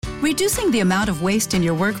Reducing the amount of waste in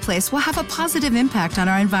your workplace will have a positive impact on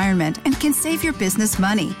our environment and can save your business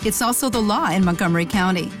money. It's also the law in Montgomery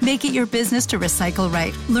County. Make it your business to recycle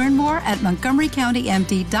right. Learn more at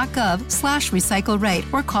montgomerycountymd.gov/recycle right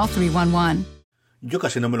or call 311. Yo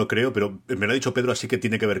casi no me lo creo, pero me lo ha dicho Pedro, así que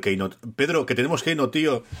tiene que ver Keynote. Pedro, que tenemos Keynote,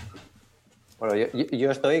 tío. Bueno,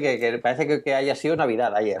 yo estoy que parece que haya sido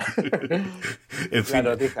Navidad ayer. En fin.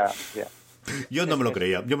 La noticia, ya. Yo no me lo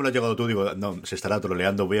creía. Yo me lo he llegado tú, digo, no, se estará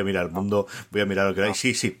troleando, voy a mirar el mundo, voy a mirar lo que hay.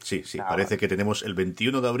 Sí. Parece que tenemos el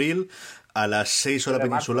 21 de abril a las 6 horas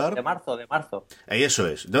peninsular. De marzo. Y eso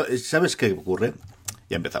es. ¿Sabes qué ocurre?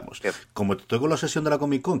 Ya empezamos. ¿Qué? Como tengo la sesión de la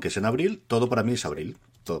Comic Con, que es en abril, todo para mí es abril.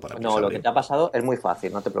 Todo para mí No, es lo abril. que te ha pasado es muy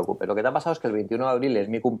fácil, no te preocupes. Lo que te ha pasado es que el 21 de abril es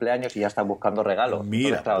mi cumpleaños y ya estás buscando regalo.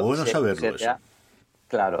 Mira, entonces, claro, bueno saberlo eso.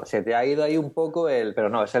 Claro, se te ha ido ahí un poco pero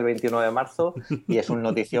no, es el 21 de marzo y es una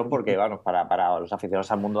notición porque, bueno, para los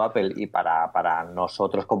aficionados al mundo Apple y para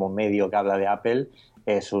nosotros como medio que habla de Apple,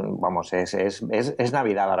 es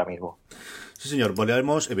Navidad ahora mismo. Sí, señor.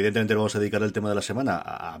 Evidentemente vamos a dedicar el tema de la semana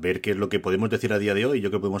a ver qué es lo que podemos decir a día de hoy.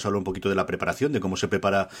 Yo creo que podemos hablar un poquito de la preparación, de cómo se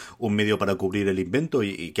prepara un medio para cubrir el invento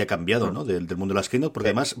y qué ha cambiado, ¿no? del mundo de las Keynote, porque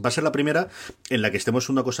además va a ser la primera en la que estemos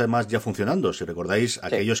una cosa más ya funcionando. Si recordáis,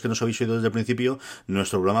 aquellos que nos habéis oído desde el principio,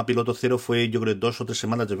 nuestro programa piloto cero fue, yo creo, 2 o 3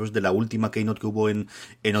 semanas después de la última Keynote que hubo en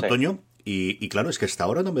otoño. Y claro, es que hasta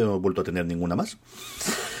ahora no me hemos vuelto a tener ninguna más.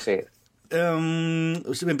 Sí.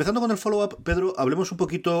 Empezando con el follow-up, Pedro, hablemos un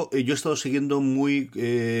poquito. Yo he estado siguiendo muy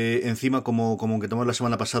encima, como que tomamos la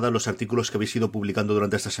semana pasada, los artículos que habéis ido publicando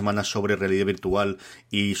durante esta semana sobre realidad virtual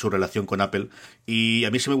y su relación con Apple. Y a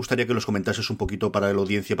mí sí me gustaría que los comentases un poquito para la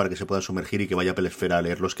audiencia, para que se pueda sumergir y que vaya a Apple Esfera a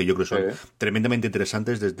leerlos, que yo creo que son tremendamente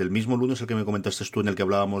interesantes. Desde el mismo lunes, el que me comentaste tú, en el que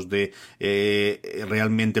hablábamos de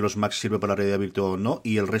realmente los Macs sirven para la realidad virtual o no,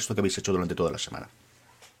 y el resto que habéis hecho durante toda la semana.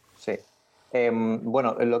 Sí.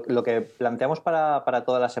 Bueno, lo que planteamos para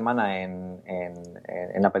toda la semana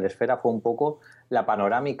en Apple Esfera fue un poco la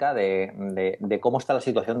panorámica de cómo está la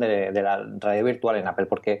situación de la realidad virtual en Apple,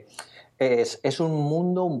 porque es un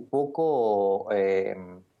mundo un poco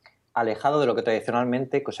alejado de lo que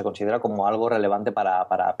tradicionalmente se considera como algo relevante para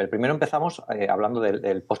Apple. Primero empezamos hablando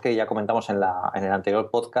del post que ya comentamos en el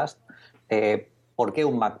anterior podcast, ¿por qué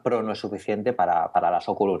un Mac Pro no es suficiente para las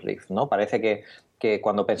Oculus Rift, ¿no? Parece que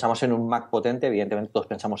cuando pensamos en un Mac potente, evidentemente todos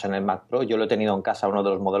pensamos en el Mac Pro. Yo lo he tenido en casa, uno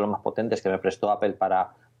de los modelos más potentes que me prestó Apple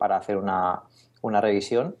para hacer una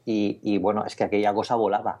revisión y bueno, es que aquella cosa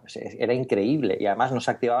volaba. Era increíble y además no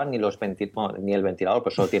se activaban ni el ventilador,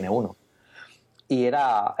 pues solo tiene uno. Y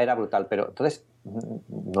era brutal, pero entonces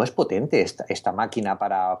no es potente esta máquina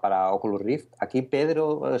para Oculus Rift. Aquí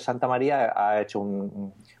Pedro Santamaría ha hecho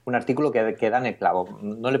un artículo que da en el clavo.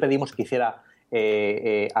 No le pedimos que hiciera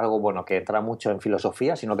algo bueno que entra mucho en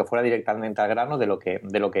filosofía, sino que fuera directamente al grano de lo que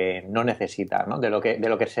no necesita, ¿no? de lo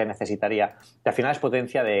que se necesitaría. Que al final es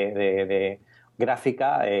potencia de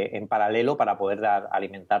gráfica en paralelo para poder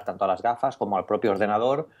alimentar tanto a las gafas como al propio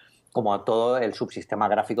ordenador, como a todo el subsistema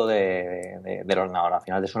gráfico del ordenador. Al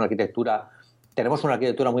final tenemos una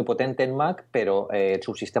arquitectura muy potente en Mac, pero el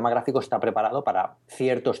subsistema gráfico está preparado para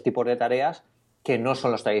ciertos tipos de tareas que no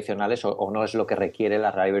son los tradicionales o no es lo que requiere la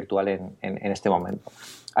realidad virtual en este momento.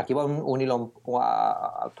 Aquí va un hilo,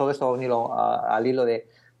 todo esto va un hilo al hilo de,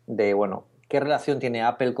 bueno, ¿qué relación tiene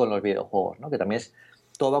Apple con los videojuegos, ¿no? Que también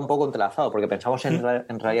todo va un poco entrelazado, porque pensamos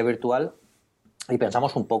en realidad virtual y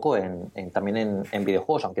pensamos un poco también en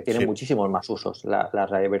videojuegos, aunque tiene muchísimos más usos la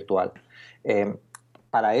realidad virtual.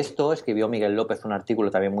 Para esto escribió Miguel López un artículo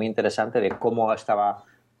también muy interesante de cómo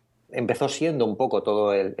empezó siendo un poco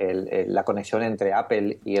todo la conexión entre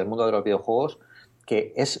Apple y el mundo de los videojuegos,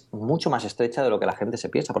 que es mucho más estrecha de lo que la gente se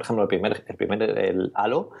piensa. Por ejemplo, el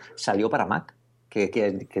Halo salió para Mac, que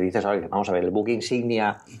dices, vamos a ver, el buque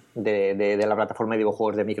insignia de la plataforma de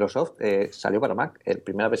videojuegos de Microsoft salió para Mac. La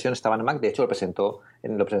primera versión estaba en Mac, de hecho lo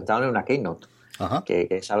presentaron en una Keynote. Ajá. Que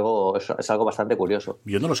es algo bastante curioso.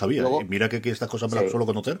 Yo no lo sabía. Luego, mira que estas cosas me las suelo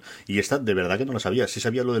conocer y esta de verdad que no la sabía. Sí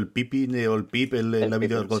sabía lo del Pipin o el Pip en la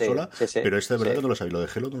videoconsola, pero esta de verdad que no lo sabía. Lo de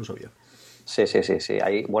Halo no lo sabía. Sí.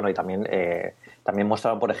 Ahí, bueno, y también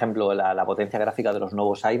mostraron, por ejemplo, la potencia gráfica de los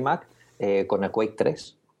nuevos iMac con el Quake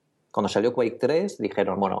 3. Cuando salió Quake 3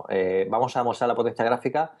 dijeron, bueno, vamos a mostrar la potencia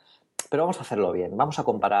gráfica, pero vamos a hacerlo bien. Vamos a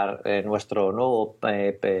comparar nuestro nuevo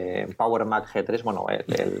Power Mac G3, bueno,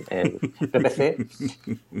 el PPC,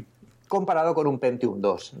 comparado con un Pentium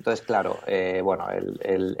 2. Entonces, claro, bueno,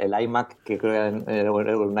 el iMac, que creo que era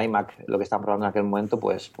un iMac, lo que estaban probando en aquel momento,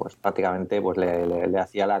 pues prácticamente le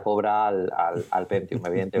hacía la cobra al Pentium.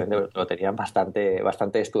 Evidentemente lo tenían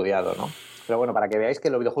bastante estudiado, ¿no? Pero bueno, para que veáis que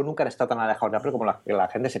los videojuegos nunca han estado tan alejados de Apple como la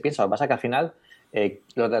gente se piensa. Lo que pasa es que al final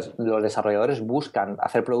los desarrolladores buscan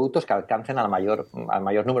hacer productos que alcancen al mayor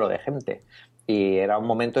número de gente. Y era un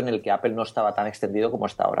momento en el que Apple no estaba tan extendido como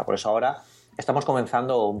está ahora. Por eso ahora estamos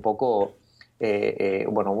comenzando un poco,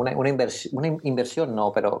 una inversión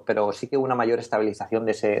no, pero sí que una mayor estabilización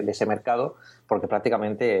de ese mercado, porque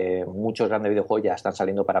prácticamente muchos grandes videojuegos ya están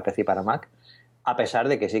saliendo para PC y para Mac, a pesar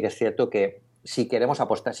de que sí que es cierto que si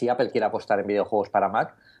Apple quiere apostar en videojuegos para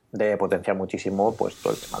Mac, debe potenciar muchísimo pues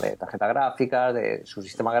todo el tema de tarjeta gráfica, de su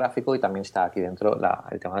sistema gráfico, y también está aquí dentro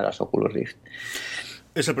el tema de las Oculus Rift.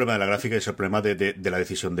 Es el problema de la gráfica, es el problema de la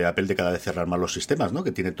decisión de Apple de cada vez cerrar más los sistemas, ¿no?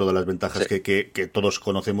 Que tiene todas las ventajas que todos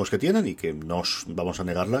conocemos que tienen y que no vamos a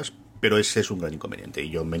negarlas, pero ese es un gran inconveniente. Y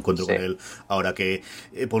yo me encuentro con él ahora que,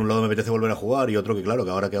 por un lado, me apetece volver a jugar, y otro que, claro,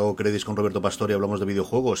 que ahora que hago credits con Roberto Pastor y hablamos de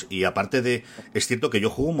videojuegos, y aparte de... Es cierto que yo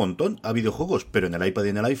juego un montón a videojuegos, pero en el iPad y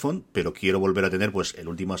en el iPhone, pero quiero volver a tener, pues, el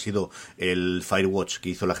último ha sido el Firewatch que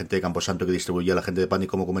hizo la gente de Camposanto, que distribuía a la gente de Panic,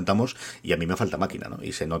 como comentamos, y a mí me falta máquina, ¿no?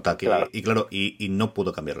 Y se nota que... Claro. Y no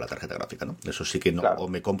puedo cambiar la tarjeta gráfica, ¿no? Eso sí que no. Claro. O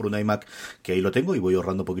me compro un iMac, que ahí lo tengo, y voy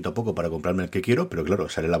ahorrando poquito a poco para comprarme el que quiero, pero claro,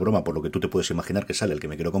 sale la broma, por lo que tú te puedes imaginar que sale el que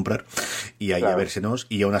me quiero comprar, y ahí a vérsenos,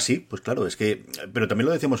 y aún así, pues claro, es que... Pero también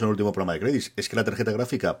lo decíamos en el último programa de Credits, es que la tarjeta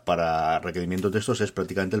gráfica para requerimientos de estos es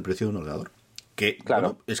prácticamente el precio de un ordenador. Que,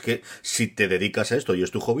 bueno, es que si te dedicas a esto y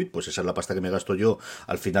es tu hobby, pues esa es la pasta que me gasto yo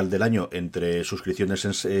al final del año entre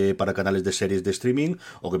suscripciones para canales de series de streaming,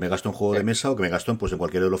 o que me gasto en juego de mesa, o que me gasto en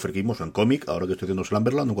cualquiera de los Ferquimos, o en cómic, ahora que estoy haciendo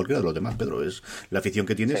Slumberland, o en cualquiera de los demás. Pedro, es la afición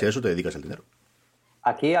que tienes y a eso te dedicas el dinero.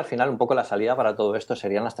 Aquí, al final, un poco la salida para todo esto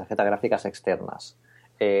serían las tarjetas gráficas externas.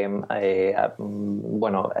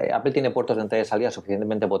 Apple tiene puertos de entrada y salida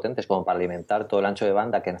suficientemente potentes como para alimentar todo el ancho de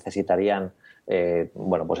banda que necesitarían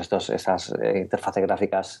esas interfaces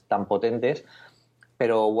gráficas tan potentes,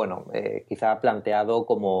 pero bueno, quizá planteado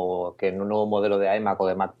como que en un nuevo modelo de iMac o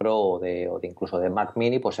de Mac Pro o de incluso de Mac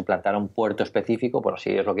Mini, pues se planteara un puerto específico, bueno,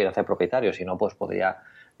 si ellos lo quieren hacer propietario, si no, pues podría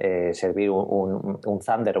servir un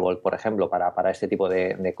Thunderbolt, por ejemplo, para este tipo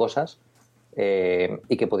de cosas.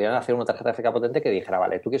 Y que pudieran hacer una tarjeta gráfica potente que dijera,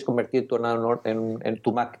 vale, tú quieres convertir tu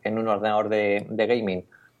Mac en un ordenador de gaming,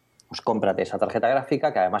 pues cómprate esa tarjeta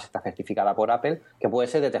gráfica, que además está certificada por Apple, que puede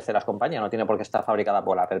ser de terceras compañías, no tiene por qué estar fabricada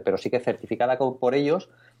por Apple, pero sí que certificada por ellos,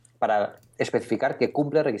 para especificar que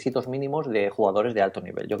cumple requisitos mínimos de jugadores de alto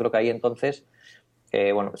nivel. Yo creo que ahí entonces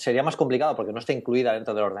sería más complicado porque no está incluida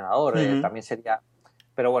dentro del ordenador, también sería...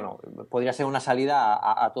 Pero bueno, podría ser una salida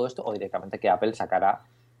a todo esto, o directamente que Apple sacara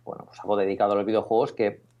pues algo dedicado a los videojuegos,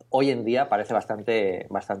 que hoy en día parece bastante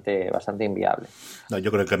inviable. No, yo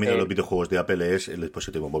creo que el camino de los videojuegos de Apple es el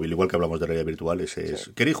dispositivo móvil, igual que hablamos de realidad virtual.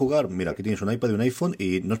 ¿Queréis jugar? Mira, aquí tienes un iPad y un iPhone,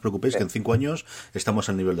 y no os preocupéis que en 5 años estamos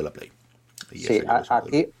al nivel de la Play. Y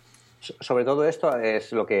aquí, sobre todo esto,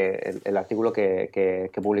 es lo que el artículo que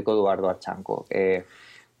publicó Eduardo Archanco.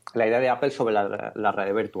 La idea de Apple sobre la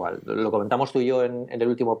realidad virtual. Lo comentamos tú y yo en el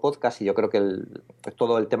último podcast, y yo creo que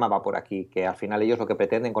todo el tema va por aquí, que al final ellos lo que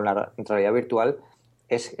pretenden con la realidad virtual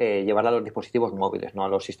es llevarla a los dispositivos móviles, no a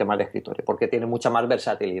los sistemas de escritorio, porque tiene mucha más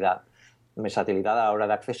versatilidad. Versatilidad a la hora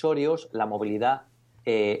de accesorios, la movilidad.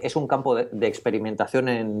 Es un campo de experimentación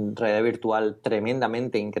en realidad virtual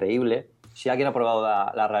tremendamente increíble. Si alguien ha probado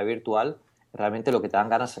la realidad virtual, realmente lo que te dan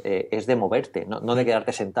ganas es de moverte, no de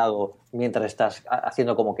quedarte sentado mientras estás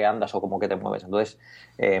haciendo como que andas o como que te mueves. Entonces,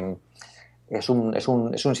 es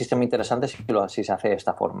un sistema interesante si se hace de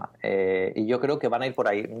esta forma. Y yo creo que van a ir por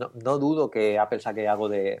ahí. No dudo que Apple saque algo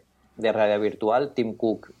de realidad virtual. Tim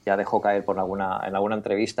Cook ya dejó caer en alguna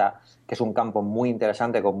entrevista que es un campo muy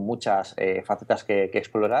interesante con muchas facetas que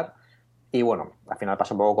explorar. Y bueno, al final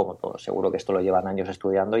pasa un poco como todo. Seguro que esto lo llevan años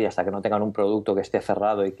estudiando, y hasta que no tengan un producto que esté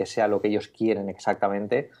cerrado y que sea lo que ellos quieren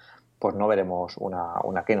exactamente, pues no veremos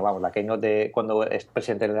una Keynote. Vamos, la Keynote cuando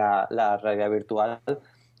presente la realidad virtual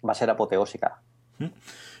va a ser apoteósica.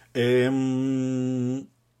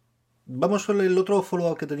 Vamos con el otro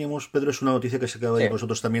follow-up que teníamos, Pedro. Es una noticia que se acaba de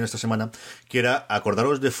vosotros también esta semana, que era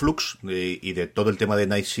acordaros de Flux y de todo el tema de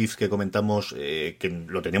Night Shift que comentamos, que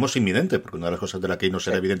lo teníamos inminente, porque una de las cosas de la Keynote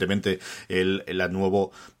será evidentemente el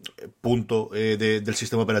nuevo punto del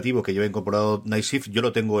sistema operativo que lleva incorporado Night Shift. Yo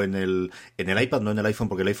lo tengo en el iPad, no en el iPhone,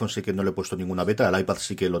 porque el iPhone sí que no le he puesto ninguna beta. El iPad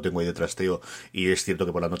sí que lo tengo ahí de trasteo, y es cierto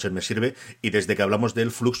que por las noches me sirve. Y desde que hablamos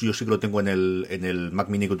del Flux, yo sí que lo tengo en el Mac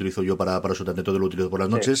Mini que utilizo yo para su todo lo utilizo por las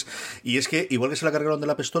noches. Y es que, igual que se la cargaron del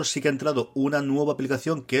App Store, sí que ha entrado una nueva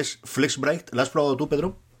aplicación que es FlexBright. ¿La has probado tú,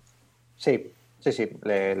 Pedro? Sí.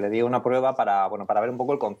 Le di una prueba para ver un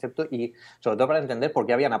poco el concepto, y sobre todo para entender por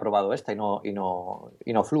qué habían aprobado esta y no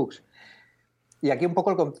Flux. Y aquí un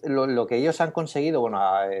poco lo que ellos han conseguido,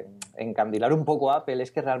 encandilar un poco a Apple, es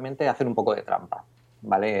que realmente hacen un poco de trampa.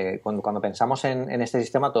 ¿vale? Cuando pensamos en este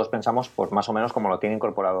sistema, todos pensamos pues más o menos como lo tiene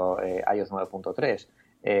incorporado iOS 9.3.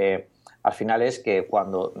 Al final es que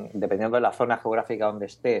dependiendo de la zona geográfica donde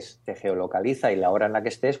estés, te geolocaliza y la hora en la que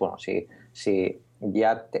estés, bueno, si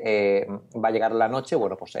ya va a llegar la noche,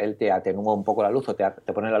 bueno, pues él te atenúa un poco la luz o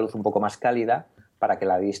te pone la luz un poco más cálida para que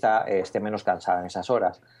la vista esté menos cansada en esas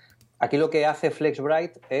horas. Aquí lo que hace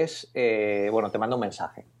FlexBright es, te manda un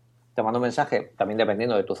mensaje. Te manda un mensaje también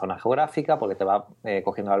dependiendo de tu zona geográfica, porque te va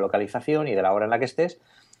cogiendo la localización y de la hora en la que estés,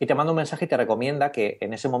 y te manda un mensaje y te recomienda que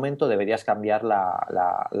en ese momento deberías cambiar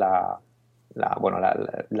la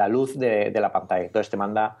luz de la pantalla. Entonces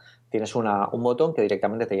tienes un botón que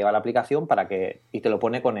directamente te lleva a la aplicación y te lo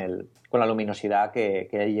pone con la luminosidad que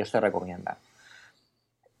ellos te recomiendan.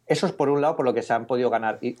 Eso es por un lado por lo que se han podido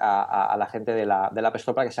ganar a la gente de la App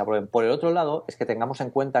Store para que se aprueben. Por el otro lado es que tengamos en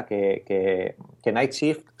cuenta que Night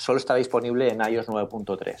Shift solo está disponible en iOS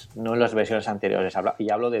 9.3, no en las versiones anteriores,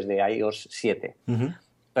 y hablo desde iOS 7. Uh-huh.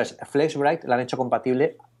 Entonces, FlexBright la han hecho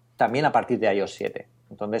compatible también a partir de iOS 7.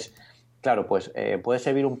 Entonces, claro, pues puede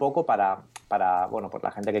servir un poco para pues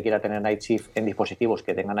la gente que quiera tener Night Shift en dispositivos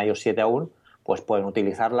que tengan iOS 7 aún, pues pueden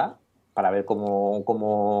utilizarla para ver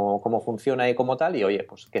cómo funciona y como tal, y oye,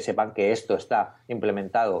 pues que sepan que esto está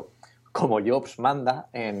implementado como Jobs manda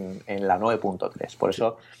en la 9.3. Por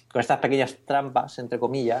eso, con estas pequeñas trampas, entre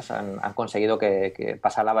comillas, han conseguido que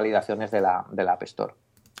pasar las validaciones de la App Store.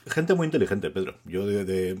 Gente muy inteligente, Pedro. Yo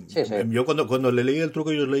sí. Yo cuando le leí el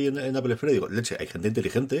truco y os leí en Apple Esfera, digo, leche, hay gente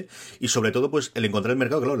inteligente y sobre todo pues el encontrar el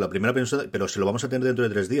mercado, claro, la primera pensada, pero se lo vamos a tener dentro de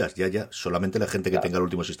 3 días, ya, solamente la gente que tenga el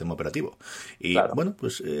último sistema operativo. Y bueno,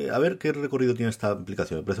 pues a ver qué recorrido tiene esta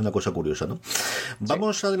aplicación, me parece una cosa curiosa, ¿no?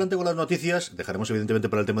 Vamos adelante con las noticias, dejaremos evidentemente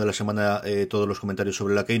para el tema de la semana todos los comentarios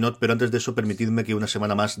sobre la Keynote, pero antes de eso permitidme que una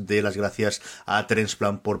semana más dé las gracias a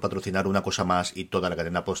Transplant por patrocinar una cosa más y toda la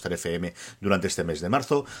cadena Postar FM durante este mes de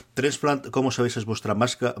marzo. Transplant, como sabéis, es vuestra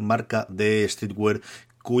marca de streetwear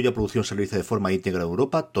cuya producción se realiza de forma íntegra en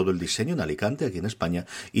Europa, todo el diseño en Alicante, aquí en España,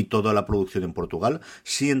 y toda la producción en Portugal.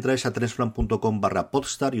 Si entráis a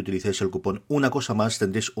transplant.com/podstar y utilizáis el cupón Una Cosa Más,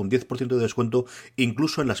 tendréis un 10% de descuento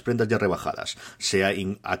incluso en las prendas ya rebajadas, sea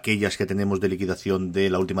en aquellas que tenemos de liquidación de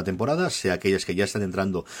la última temporada, sea aquellas que ya están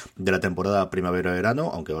entrando de la temporada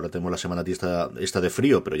primavera-verano, aunque ahora tenemos la semana esta de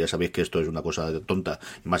frío, pero ya sabéis que esto es una cosa tonta,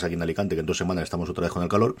 más aquí en Alicante, que en 2 semanas estamos otra vez con el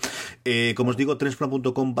calor. Como os digo,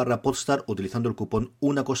 transplant.com/podstar, utilizando el cupón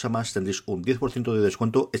Una Cosa Más tendréis un 10% de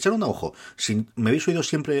descuento. Echar un ojo. Si me habéis oído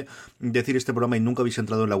siempre decir este programa y nunca habéis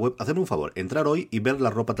entrado en la web, hacedme un favor, entrar hoy y ver la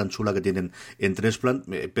ropa tan chula que tienen en Transplant.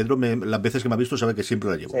 Pedro, las veces que me ha visto sabe que siempre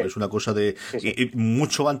la llevo. Sí. Es una cosa de... Sí. Y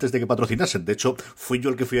mucho antes de que patrocinasen. De hecho, fui yo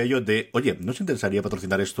el que fui a ellos de, oye, ¿no os interesaría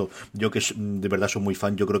patrocinar esto? Yo que de verdad soy muy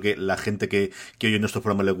fan, yo creo que la gente que oye nuestro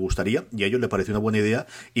programa le gustaría, y a ellos les pareció una buena idea,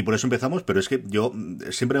 y por eso empezamos, pero es que yo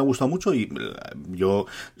siempre me ha gustado mucho y yo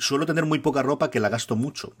suelo tener muy poca ropa que la gasto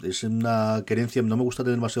mucho. Es una querencia, no me gusta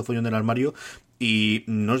tener demasiado follón en el armario y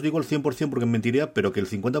no os digo el 100% porque me mentiría, pero que el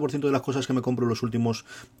 50% de las cosas que me compro en los últimos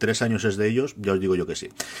 3 años es de ellos, ya os digo yo que sí.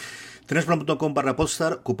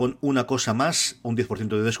 Transplant.com/podstar, cupón Una Cosa Más, un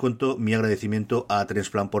 10% de descuento. Mi agradecimiento a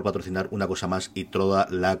Transplant por patrocinar Una Cosa Más y toda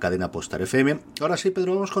la cadena Postar FM. Ahora sí,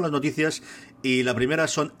 Pedro, vamos con las noticias. Y la primera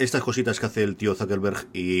son estas cositas que hace el tío Zuckerberg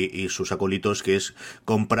y sus acólitos, que es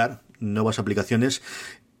comprar nuevas aplicaciones.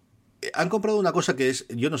 Han comprado una cosa que es,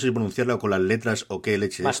 yo no sé si pronunciarla con las letras o qué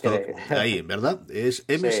leche es esto. Ahí, ¿verdad? Es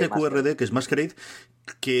MSQRD, que es Masquerade,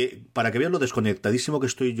 que para que vean lo desconectadísimo que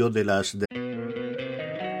estoy yo de las...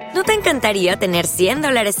 ¿No te encantaría tener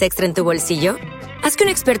 $100 extra en tu bolsillo? Haz que un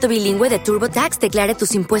experto bilingüe de TurboTax declare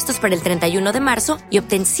tus impuestos para el 31 de marzo y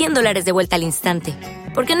obtén $100 de vuelta al instante.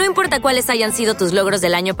 Porque no importa cuáles hayan sido tus logros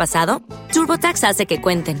del año pasado, TurboTax hace que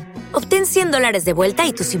cuenten. Obtén $100 de vuelta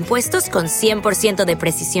y tus impuestos con 100% de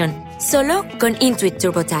precisión. Solo con Intuit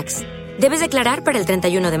TurboTax. Debes declarar para el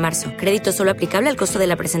 31 de marzo. Crédito solo aplicable al costo de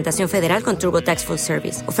la presentación federal con TurboTax Full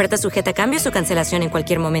Service. Oferta sujeta a cambios o cancelación en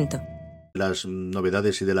cualquier momento. Las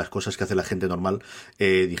novedades y de las cosas que hace la gente normal,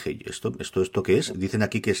 dije, ¿esto qué es? Dicen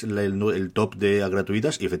aquí que es el top de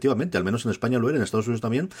gratuitas y efectivamente, al menos en España lo era, en Estados Unidos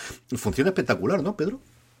también. Funciona espectacular, ¿no, Pedro?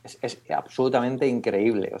 Es absolutamente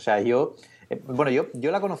increíble. O sea, yo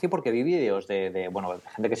la conocí porque vi vídeos de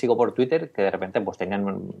gente que sigo por Twitter que de repente pues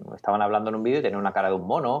estaban hablando en un vídeo y tenían una cara de un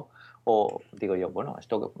mono. O digo yo, bueno,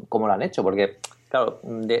 ¿esto cómo lo han hecho? Porque, claro,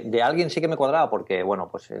 de alguien sí que me cuadraba porque, bueno,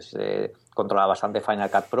 pues controlaba bastante Final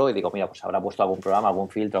Cut Pro y digo, mira, pues habrá puesto algún programa, algún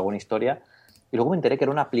filtro, alguna historia. Y luego me enteré que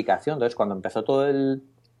era una aplicación. Entonces, cuando empezó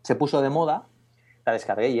se puso de moda, la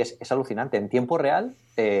descargué y es alucinante. En tiempo real,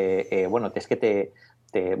 es que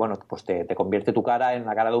te convierte tu cara en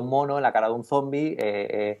la cara de un mono, en la cara de un zombie,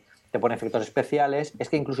 te pone efectos especiales, es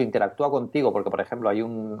que incluso interactúa contigo, porque, por ejemplo, hay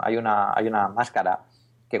una máscara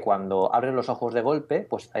que cuando abres los ojos de golpe,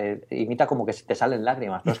 pues imita como que te salen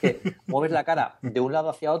lágrimas. Pero es que mueves la cara de un lado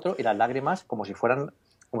hacia otro y las lágrimas como si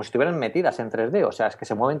estuvieran metidas en 3D. O sea, es que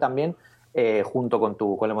se mueven también junto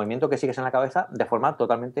con el movimiento que sigues en la cabeza de forma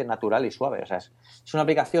totalmente natural y suave. O sea, es una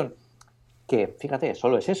aplicación que, fíjate,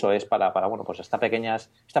 solo es eso, es para bueno, pues estas pequeñas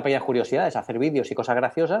curiosidades, hacer vídeos y cosas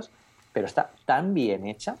graciosas, pero está tan bien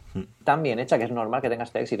hecha que es normal que tenga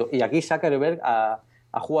este éxito. Y aquí Zuckerberg ha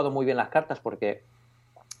jugado muy bien las cartas, porque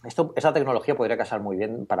esa tecnología podría casar muy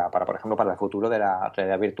bien por ejemplo, para el futuro de la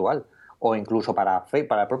realidad virtual, o incluso para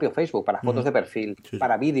el propio Facebook, para fotos de perfil,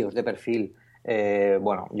 para vídeos de perfil.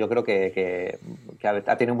 Bueno, yo creo que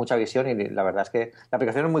ha tenido mucha visión, y la verdad es que la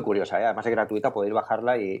aplicación es muy curiosa, ¿eh? Además es gratuita, podéis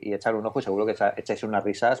bajarla y echar un ojo, y seguro que echáis unas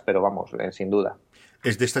risas, pero vamos, sin duda.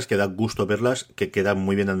 Es de estas que da gusto verlas, que quedan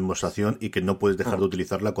muy bien en demostración y que no puedes dejar de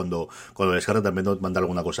utilizarla cuando descargas, también nos manda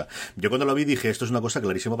alguna cosa. Yo cuando lo vi dije, esto es una cosa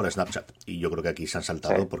clarísima para Snapchat, y yo creo que aquí se han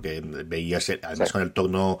saltado, porque veías, además con el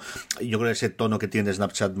tono, yo creo que ese tono que tiene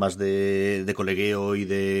Snapchat más de colegueo y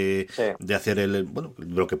de hacer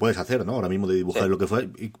lo que puedes hacer, ¿no? Ahora mismo de dibujar lo que fue,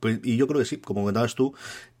 y yo creo que sí, como comentabas tú,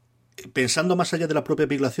 pensando más allá de la propia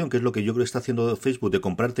aplicación, que es lo que yo creo que está haciendo Facebook, de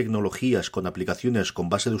comprar tecnologías con aplicaciones con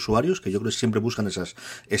base de usuarios, que yo creo que siempre buscan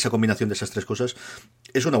esa combinación de esas tres cosas,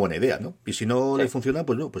 es una buena idea, ¿no? Y si no le funciona,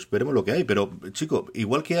 pues no, pues veremos lo que hay. Pero, chico,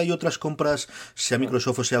 igual que hay otras compras, sea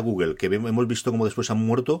Microsoft o sea Google, que hemos visto como después han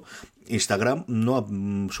muerto, Instagram no ha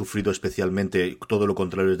sufrido especialmente, todo lo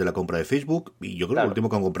contrario desde la compra de Facebook, y yo creo que lo último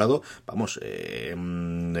que han comprado, vamos,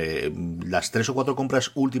 las 3 o 4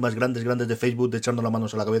 compras últimas grandes de Facebook, de echando las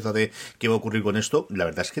manos a la cabeza de qué va a ocurrir con esto, la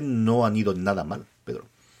verdad es que no han ido nada mal, Pedro.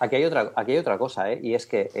 Aquí hay otra cosa, y es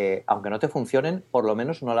que aunque no te funcionen, por lo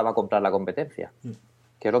menos no la va a comprar la competencia.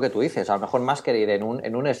 Que es lo que tú dices, a lo mejor más que ir en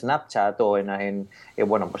un Snapchat o en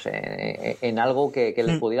algo que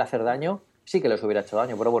les pudiera hacer daño, sí que les hubiera hecho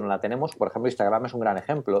daño, pero bueno, la tenemos. Por ejemplo, Instagram es un gran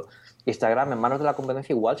ejemplo. Instagram en manos de la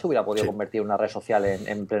competencia igual se hubiera podido convertir en una red social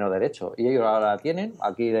en pleno derecho, y ellos ahora la tienen,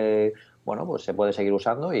 aquí pues se puede seguir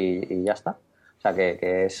usando y ya está. O sea,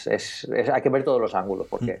 que hay que ver todos los ángulos,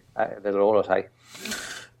 porque desde luego los hay.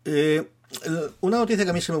 Una noticia que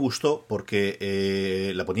a mí se me gustó,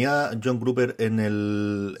 porque la ponía John Gruber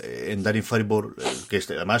en Daring Fireball, que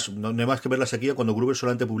además no hay más que ver la sequía cuando Gruber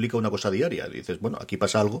solamente publica una cosa diaria. Dices, bueno, aquí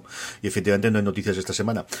pasa algo, y efectivamente no hay noticias esta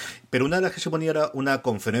semana. Pero una de las que se ponía era una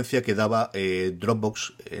conferencia que daba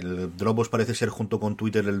Dropbox. El Dropbox parece ser, junto con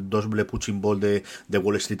Twitter, el doble punching ball de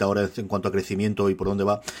Wall Street ahora en cuanto a crecimiento y por dónde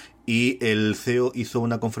va. Y el CEO hizo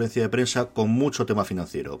una conferencia de prensa con mucho tema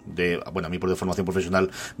financiero. Bueno, a mí por de formación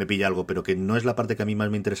profesional me pilla algo, pero que no es la parte que a mí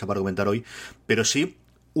más me interesa para comentar hoy. Pero sí,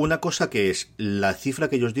 una cosa que es la cifra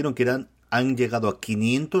que ellos dieron, que han llegado a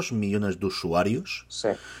 500 millones de usuarios. Sí.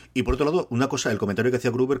 Y por otro lado, una cosa, el comentario que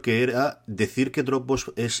hacía Gruber, que era decir que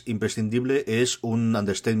Dropbox es imprescindible, es un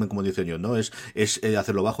understatement, como dice yo, ¿no? Es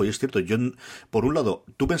hacerlo bajo, y es cierto. Yo, por un lado,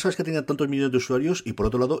 tú pensabas que tenía tantos millones de usuarios, y por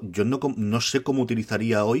otro lado, yo no sé cómo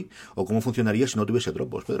utilizaría hoy o cómo funcionaría si no tuviese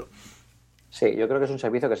Dropbox, Pedro. Sí, yo creo que es un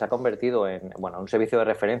servicio que se ha convertido en un servicio de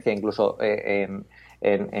referencia, incluso en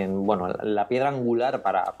la piedra angular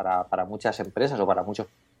para muchas empresas o para muchos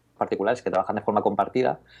particulares que trabajan de forma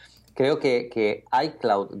compartida. Creo que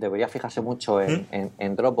iCloud debería fijarse mucho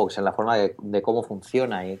en Dropbox, en la forma de cómo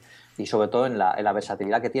funciona y sobre todo en la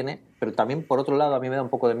versatilidad que tiene, pero también, por otro lado, a mí me da un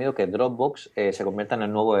poco de miedo que Dropbox se convierta en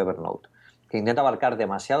el nuevo Evernote, que intenta abarcar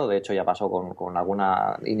demasiado. De hecho, ya pasó con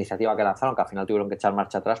alguna iniciativa que lanzaron, que al final tuvieron que echar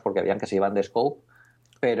marcha atrás porque veían que se iban de scope,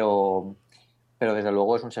 pero desde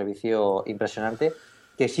luego es un servicio impresionante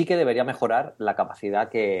que sí que debería mejorar la capacidad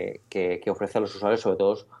que ofrece a los usuarios, sobre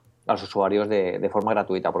todo a los usuarios de forma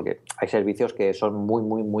gratuita, porque hay servicios que son muy,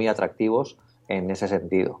 muy, muy atractivos en ese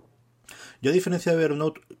sentido. Yo, a diferencia de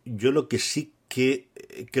Evernote, yo lo que sí que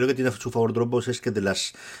creo que tiene a su favor Dropbox es que de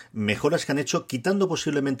las mejoras que han hecho, quitando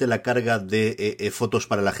posiblemente la carga de fotos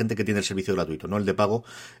para la gente que tiene el servicio gratuito, no el de pago,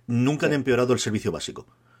 nunca han empeorado el servicio básico.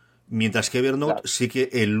 Mientras que Evernote sí que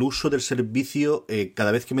el uso del servicio,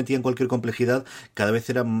 cada vez que metían cualquier complejidad, cada vez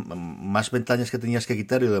eran más ventanas que tenías que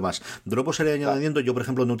quitar y lo demás. Dropbox se añadiendo. Yo, por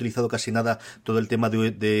ejemplo, no he utilizado casi nada todo el tema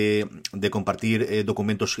de compartir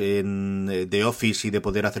documentos de Office y de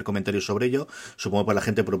poder hacer comentarios sobre ello. Supongo para la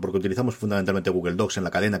gente, porque utilizamos fundamentalmente Google Docs en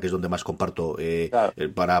la cadena, que es donde más comparto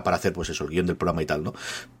para hacer, pues eso, el guión del programa y tal, ¿no?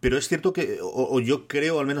 Pero es cierto que, o yo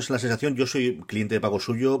creo, al menos en la sensación, yo soy cliente de pago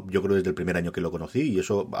suyo, yo creo desde el primer año que lo conocí, y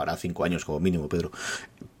eso hará 5 años como mínimo, Pedro.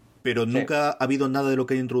 pero nunca ha habido nada de lo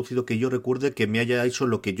que haya introducido que yo recuerde que me haya hecho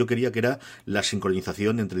lo que yo quería, que era la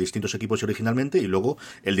sincronización entre distintos equipos originalmente y luego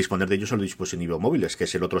el disponer de ellos a los dispositivos móviles, que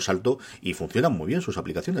es el otro salto, y funcionan muy bien sus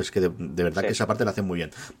aplicaciones, que de verdad que esa parte la hacen muy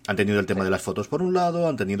bien. Han tenido el tema de las fotos por un lado,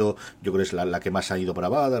 han tenido, yo creo que es la que más ha ido para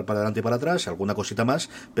adelante y para atrás, alguna cosita más,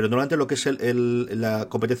 pero normalmente lo que es la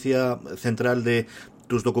competencia central de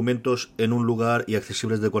tus documentos en un lugar y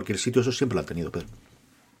accesibles de cualquier sitio, eso siempre lo han tenido, Pedro.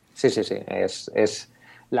 Sí. Es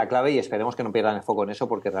la clave y esperemos que no pierdan el foco en eso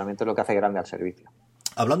porque realmente es lo que hace grande al servicio.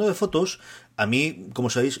 Hablando de fotos, a mí, como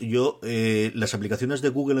sabéis, yo las aplicaciones de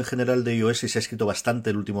Google en general de iOS se ha escrito bastante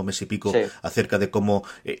el último mes y pico acerca de cómo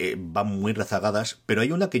van muy rezagadas, pero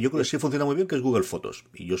hay una que yo creo que sí funciona muy bien, que es Google Fotos.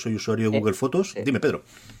 Y yo soy usuario de Google Fotos. Dime, Pedro.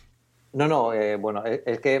 Bueno,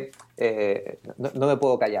 es que no me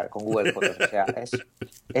puedo callar con Google Fotos. O sea,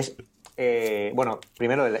 bueno,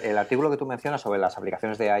 primero el artículo que tú mencionas sobre las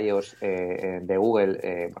aplicaciones de iOS de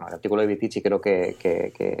Google, bueno, el artículo de Vitici creo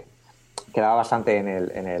que quedaba bastante en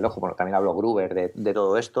el ojo. Bueno, también habló Gruber de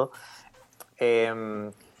todo esto.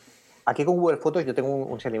 Aquí con Google Fotos yo tengo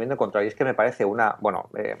un sentimiento contrario, y es que me parece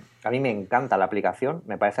a mí me encanta la aplicación,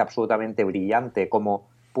 me parece absolutamente brillante cómo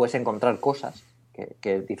puedes encontrar cosas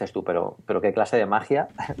que dices tú, pero qué clase de magia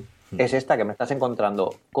es esta que me estás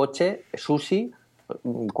encontrando coche, sushi,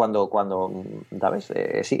 cuando ¿sabes?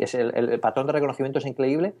 Sí, es el patrón de reconocimiento es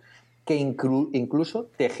increíble, que incluso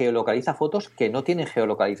te geolocaliza fotos que no tienen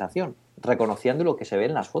geolocalización, reconociendo lo que se ve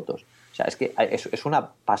en las fotos. O sea, es que es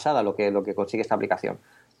una pasada lo que consigue esta aplicación.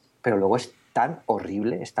 Pero luego es tan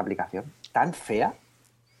horrible esta aplicación, tan fea,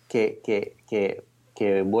 que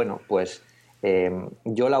bueno, pues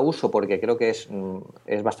yo la uso porque creo que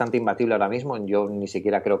es bastante imbatible ahora mismo. Yo ni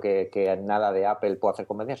siquiera creo que nada de Apple pueda hacer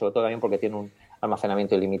competencia, sobre todo también porque tiene un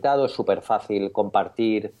almacenamiento ilimitado, es súper fácil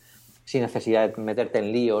compartir sin necesidad de meterte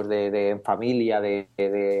en líos de familia, de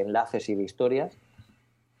enlaces y de historias.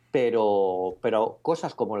 Pero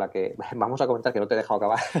cosas como la que vamos a comentar, que no te he dejado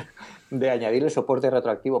acabar, de añadir el soporte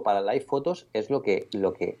retroactivo para Live Fotos, es lo que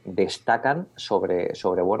destacan sobre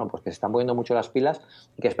bueno, pues que se están poniendo mucho las pilas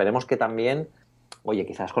y que esperemos que también, oye,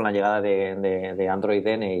 quizás con la llegada de Android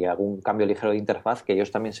N y algún cambio ligero de interfaz, que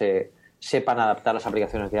ellos también sepan adaptar las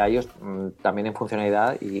aplicaciones de iOS también en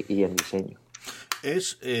funcionalidad y en diseño.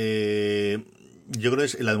 Yo creo que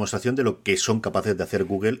es la demostración de lo que son capaces de hacer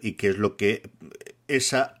Google y qué es lo que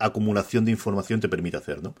esa acumulación de información te permite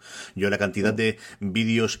hacer, ¿no? Yo la cantidad de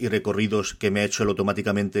vídeos y recorridos que me ha hecho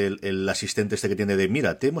automáticamente el asistente que tiene de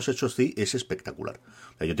mira, te hemos hecho así, es espectacular.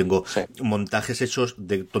 O sea, yo tengo montajes hechos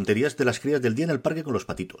de tonterías de las crías del día en el parque con los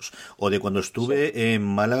patitos, o de cuando estuve en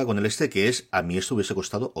Málaga con el que a mí esto hubiese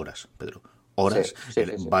costado horas, Pedro. Horas,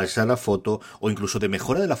 vas a la foto, o incluso de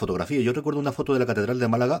mejora de la fotografía. Yo recuerdo una foto de la Catedral de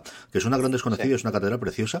Málaga, que es una gran desconocida, es una catedral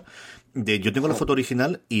preciosa. Yo tengo la foto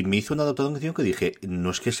original y me hizo una adaptación que dije,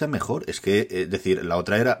 no es que sea mejor, es que, decir, la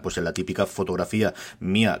otra era pues en la típica fotografía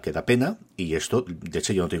mía que da pena, y esto, de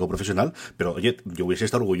hecho yo no te digo profesional, pero oye, yo hubiese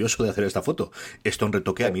estado orgulloso de hacer esta foto. Esto en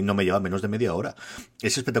retoque a mí no me lleva menos de media hora.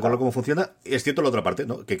 Es espectacular cómo funciona. Es cierto la otra parte,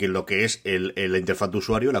 ¿no? Que lo que es la interfaz de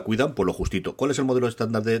usuario la cuidan por lo justito. ¿Cuál es el modelo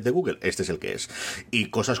estándar de Google? Este es el que es. Y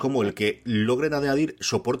cosas como el que logren añadir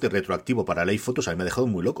soporte retroactivo para Live Fotos a mí me ha dejado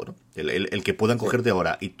muy loco, ¿no? El que puedan coger de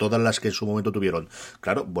ahora y todas las que en su momento tuvieron,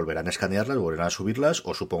 claro, volverán a escanearlas, volverán a subirlas,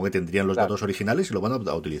 o supongo que tendrían los datos originales y lo van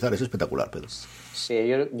a utilizar. Es espectacular, Pedro. Sí,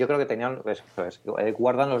 yo creo que tenían,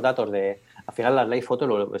 guardan los datos de, al final las Live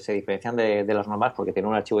Fotos se diferencian de las normales porque tienen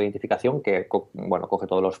un archivo de identificación que, bueno, coge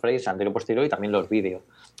todos los frames, anterior, posterior y también los vídeos.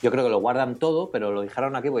 Yo creo que lo guardan todo, pero lo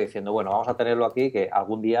dejaron aquí diciendo, bueno, vamos a tenerlo aquí, que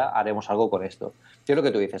algún día haremos algo con esto. Yo lo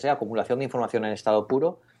que tú dices, acumulación de información en estado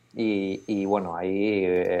puro y bueno, ahí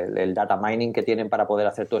el data mining que tienen para poder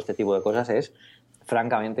hacer todo este tipo de cosas es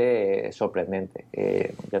francamente sorprendente.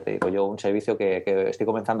 Ya te digo, yo un servicio que estoy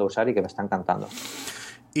comenzando a usar y que me está encantando.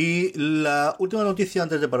 Y la última noticia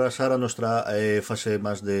antes de pasar a nuestra fase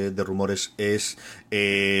más de rumores es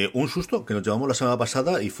un susto que nos llevamos la semana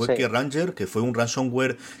pasada, y fue que Ranger, que fue un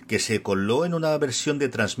ransomware que se coló en una versión de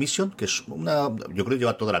Transmission, que es yo creo que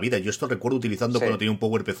lleva toda la vida. Yo esto recuerdo utilizando cuando tenía un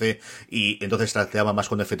PowerPC y entonces trasteaba más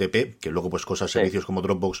con FTP, que luego pues servicios como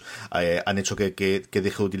Dropbox han hecho que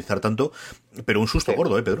deje de utilizar tanto, pero un susto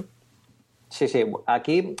gordo, Pedro. Sí,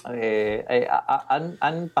 aquí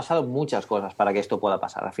han pasado muchas cosas para que esto pueda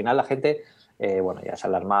pasar. Al final la gente, ya se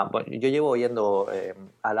alarma. Bueno, yo llevo oyendo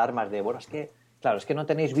alarmas de, bueno, es que no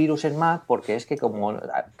tenéis virus en Mac porque es que como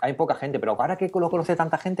hay poca gente, pero ahora que lo conoce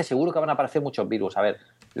tanta gente seguro que van a aparecer muchos virus. A ver,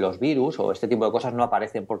 los virus o este tipo de cosas no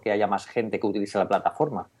aparecen porque haya más gente que utilice la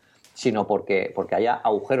plataforma. sino porque haya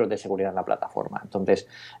agujeros de seguridad en la plataforma. Entonces,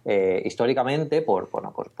 históricamente,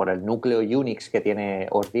 por el núcleo Unix que tiene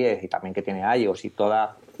OS 10 y también que tiene iOS y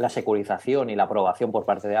toda la securización y la aprobación por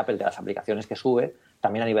parte de Apple de las aplicaciones que sube,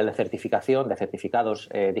 también a nivel de certificación, de certificados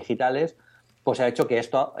digitales, pues ha hecho que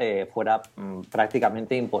esto fuera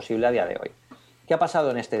prácticamente imposible a día de hoy. ¿Qué ha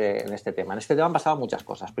pasado en este tema? En este tema han pasado muchas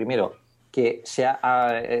cosas. Primero, que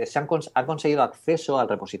han conseguido acceso al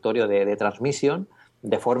repositorio de Transmission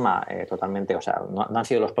de forma totalmente, o sea, no han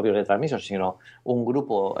sido los propios de Transmission, sino un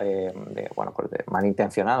grupo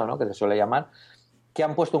malintencionado, ¿no?, que se suele llamar, que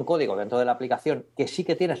han puesto un código dentro de la aplicación que sí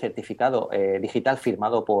que tiene certificado digital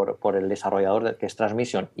firmado por el desarrollador, que es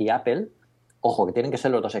Transmission, y Apple. Ojo, que tienen que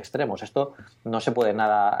ser los dos extremos. Esto no se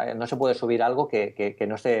puede subir algo que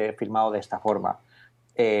no esté firmado de esta forma.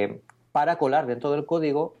 Para colar dentro del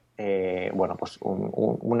código, pues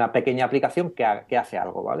una pequeña aplicación que hace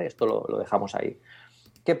algo, ¿vale? Esto lo dejamos ahí.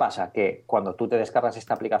 ¿Qué pasa? Que cuando tú te descargas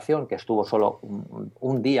esta aplicación, que estuvo solo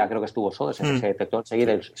un día, creo que estuvo solo, se detectó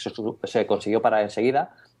enseguida, se consiguió parar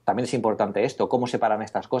enseguida. También es importante esto, cómo se paran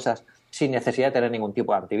estas cosas sin necesidad de tener ningún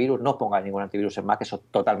tipo de antivirus. No pongan ningún antivirus en Mac, eso es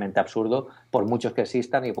totalmente absurdo, por muchos que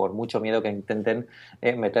existan y por mucho miedo que intenten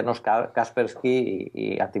meternos Kaspersky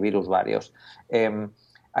y antivirus varios.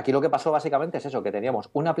 Aquí lo que pasó básicamente es eso, que teníamos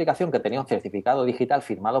una aplicación que tenía un certificado digital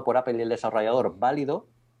firmado por Apple y el desarrollador válido,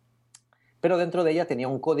 pero dentro de ella tenía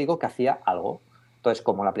un código que hacía algo. Entonces,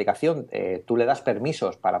 como la aplicación tú le das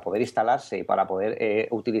permisos para poder instalarse y para poder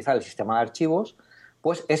utilizar el sistema de archivos,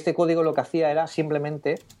 pues este código lo que hacía era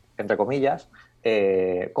simplemente, entre comillas,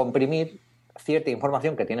 comprimir cierta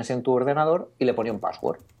información que tienes en tu ordenador y le ponía un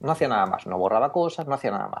password. No hacía nada más, no borraba cosas, no hacía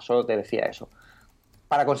nada más, solo te decía eso.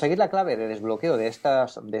 Para conseguir la clave de desbloqueo de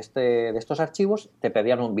estos archivos, te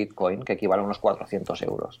pedían un Bitcoin, que equivale a unos 400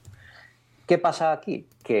 euros. ¿Qué pasa aquí?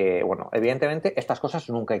 Que, bueno, evidentemente estas cosas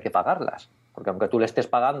nunca hay que pagarlas, porque aunque tú le estés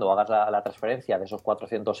pagando o hagas la transferencia de esos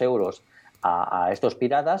 400 euros a estos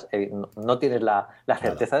piratas, no tienes la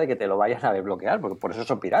certeza de que te lo vayan a desbloquear, porque por eso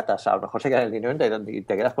son piratas. A lo mejor se queda el dinero y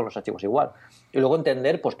te quedas con los archivos igual. Y luego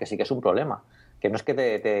entender pues que sí que es un problema, que no es que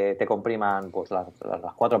te compriman pues las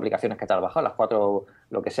 4 aplicaciones que te has bajado, las 4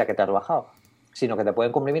 lo que sea que te has bajado, sino que te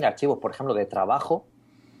pueden comprimir archivos, por ejemplo, de trabajo,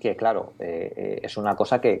 que claro, es una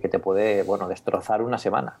cosa que te puede, bueno, destrozar una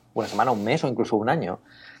semana, un mes o incluso un año.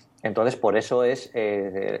 Entonces, por eso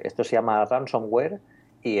esto se llama ransomware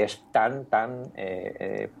y es tan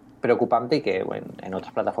preocupante y que, bueno, en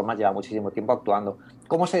otras plataformas lleva muchísimo tiempo actuando.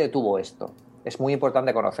 ¿Cómo se detuvo esto? Es muy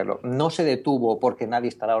importante conocerlo. No se detuvo porque nadie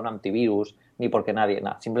instalara un antivirus ni porque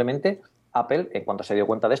nada. Simplemente Apple, en cuanto se dio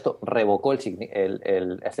cuenta de esto, revocó el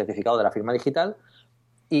certificado de la firma digital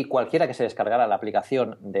y cualquiera que se descargara la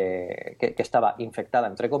aplicación que estaba infectada,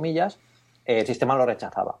 entre comillas, el sistema lo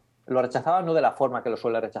rechazaba. Lo rechazaba no de la forma que lo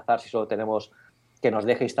suele rechazar si solo tenemos que nos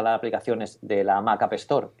deje instalar aplicaciones de la Mac App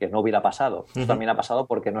Store, que no hubiera pasado. Esto también ha pasado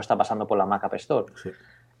porque no está pasando por la Mac App Store. Sí.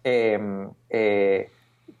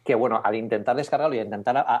 Que bueno, al intentar descargarlo y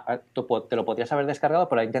te lo podrías haber descargado,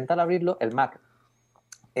 pero al intentar abrirlo, el Mac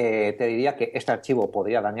te diría que este archivo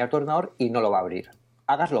podría dañar tu ordenador y no lo va a abrir.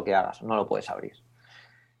 Hagas lo que hagas, no lo puedes abrir.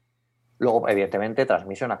 Luego, evidentemente,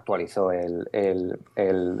 Transmission actualizó el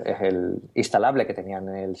instalable que tenía en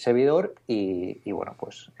el servidor y bueno,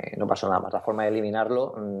 pues no pasó nada más. La forma de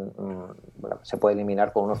eliminarlo se puede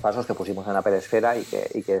eliminar con unos pasos que pusimos en la pedesfera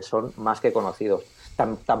y que son más que conocidos.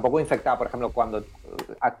 Tampoco infectaba, por ejemplo, cuando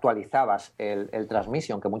actualizabas el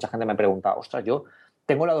Transmission, que mucha gente me pregunta, ostras, yo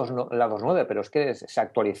tengo la 2.9, pero es que se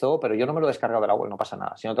actualizó, pero yo no me lo he descargado de la web. No pasa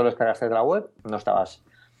nada. Si no te lo descargaste de la web,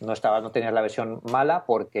 no tenías la versión mala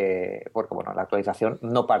porque bueno, la actualización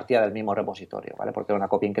no partía del mismo repositorio, ¿vale? Porque era una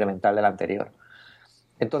copia incremental de la anterior.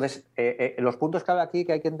 Entonces, los puntos clave aquí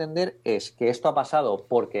que hay que entender es que esto ha pasado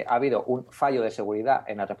porque ha habido un fallo de seguridad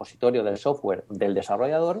en el repositorio del software del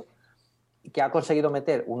desarrollador que ha conseguido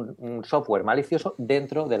meter un software malicioso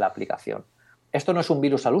dentro de la aplicación. Esto no es un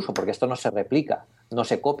virus al uso, porque esto no se replica, no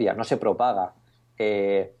se copia, no se propaga,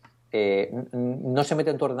 no se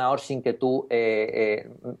mete en tu ordenador sin que tú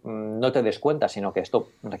no te des cuenta, sino que esto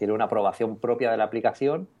requiere una aprobación propia de la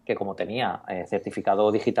aplicación que, como tenía certificado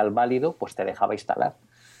digital válido, pues te dejaba instalar.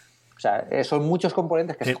 O sea, son muchos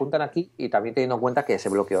componentes que se juntan aquí y también teniendo en cuenta que se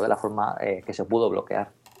bloqueó de la forma que se pudo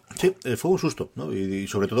bloquear. Sí, fue un susto, ¿no? Y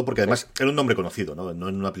sobre todo porque además era un nombre conocido, ¿no? No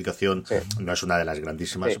en una aplicación, no es una de las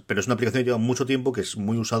grandísimas, pero es una aplicación que lleva mucho tiempo, que es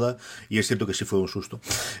muy usada y es cierto que sí fue un susto.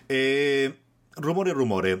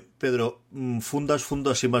 Rumores, Pedro,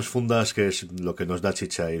 fundas y más fundas, que es lo que nos da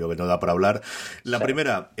chicha y lo que nos da para hablar. La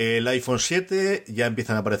primera, el iPhone 7, ya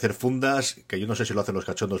empiezan a aparecer fundas, que yo no sé si lo hacen los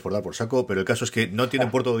cachondos por dar por saco, pero el caso es que no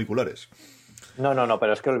tienen puerto de auriculares. No,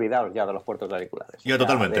 pero es que olvidaos ya de los puertos de auriculares. Ya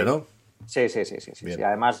totalmente, ¿no? Sí.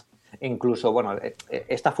 Además, incluso, bueno,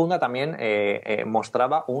 esta funda también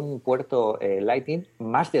mostraba un puerto Lightning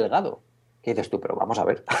más delgado. ¿Qué dices tú? Pero vamos a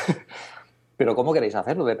ver. ¿Pero cómo queréis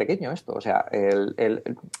hacerlo de pequeño esto? O sea,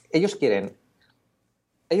 ellos tienen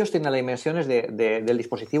las dimensiones del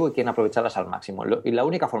dispositivo y quieren aprovecharlas al máximo. Y la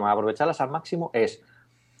única forma de aprovecharlas al máximo es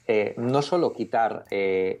no solo quitar,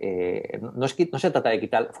 no se trata de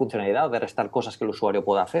quitar funcionalidad o de restar cosas que el usuario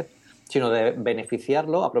pueda hacer, sino de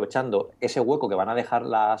beneficiarlo aprovechando ese hueco que van a dejar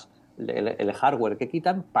el hardware que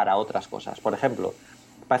quitan para otras cosas. Por ejemplo,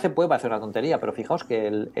 puede parecer una tontería, pero fijaos que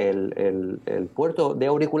el puerto de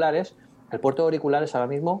auriculares ahora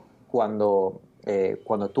mismo, cuando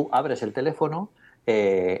tú abres el teléfono,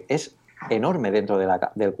 es enorme dentro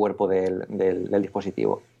del cuerpo del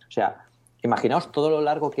dispositivo. O sea, imaginaos todo lo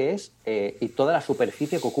largo que es y toda la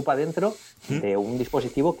superficie que ocupa dentro de un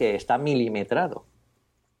dispositivo que está milimetrado.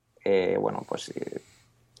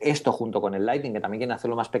 Esto junto con el Lightning, que también quiere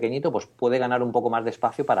hacerlo más pequeñito, pues puede ganar un poco más de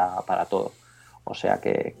espacio para todo. O sea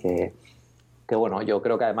que bueno, yo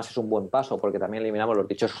creo que además es un buen paso porque también eliminamos los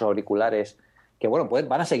dichosos auriculares que bueno, pues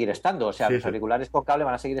van a seguir estando, o sea, los auriculares con cable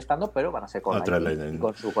van a seguir estando, pero van a ser con Lightning y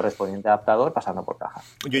con su correspondiente adaptador pasando por caja.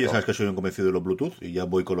 Yo ya sabes que soy un convencido de los Bluetooth y ya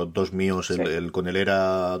voy con los dos míos, con el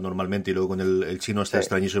Era normalmente y luego con el chino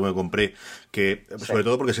extrañísimo que compré, que sobre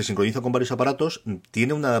todo porque se sincroniza con varios aparatos,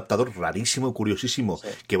 tiene un adaptador rarísimo, curiosísimo,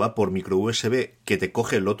 que va por micro USB, que te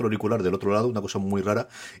coge el otro auricular del otro lado, una cosa muy rara,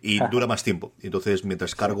 y dura más tiempo. Entonces,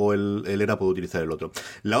 mientras cargo el Era, puedo utilizar el otro.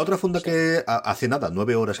 La otra funda que hace nada,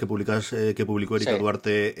 9 horas que publicó Erika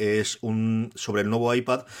Duarte, es sobre el nuevo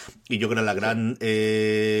iPad, y yo creo que la gran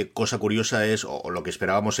cosa curiosa es, o lo que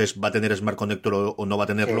esperábamos es, ¿va a tener Smart Connector o no va a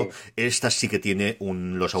tenerlo? Esta sí que tiene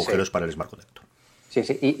los agujeros para el Smart Connector. Sí,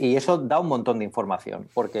 y eso da un montón de información,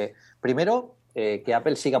 porque primero que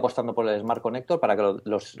Apple siga apostando por el Smart Connector para que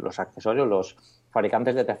los accesorios, los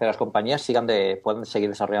fabricantes de terceras compañías puedan seguir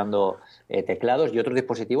desarrollando teclados y otros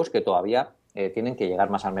dispositivos que todavía tienen que llegar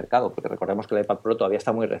más al mercado, porque recordemos que el iPad Pro todavía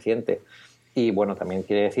está muy reciente. Y bueno, también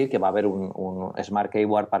quiere decir que va a haber un Smart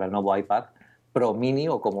Keyboard para el nuevo iPad Pro Mini,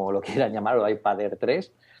 o como lo quieran llamar, o iPad Air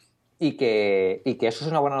 3, y que eso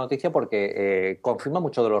es una buena noticia porque confirma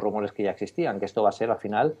mucho de los rumores que ya existían, que esto va a ser al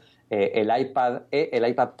final el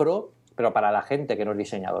iPad Pro, pero para la gente que no es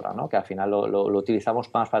diseñadora, ¿no? Que al final lo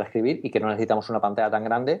utilizamos más para escribir y que no necesitamos una pantalla tan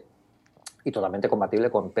grande, y totalmente compatible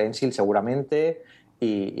con Pencil seguramente,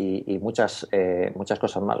 y muchas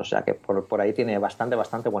cosas más. O sea que por ahí tiene bastante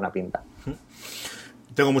buena pinta.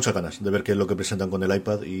 Tengo muchas ganas de ver qué es lo que presentan con el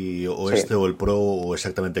iPad, o el Pro, o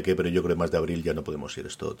exactamente qué, pero yo creo que más de abril ya no podemos ir.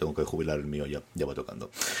 Esto tengo que jubilar el mío, ya va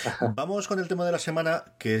tocando. Vamos con el tema de la semana,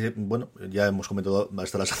 que bueno, ya hemos comentado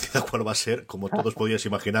hasta la saciedad cuál va a ser, como todos podíais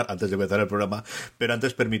imaginar antes de empezar el programa, pero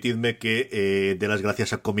antes permitidme que dé las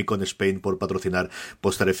gracias a Comic Con Spain por patrocinar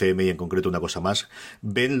Postar FM, y en concreto una cosa más.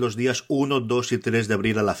 Ven los días 1, 2 y 3 de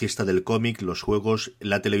abril a la fiesta del cómic, los juegos,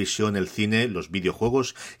 la televisión, el cine, los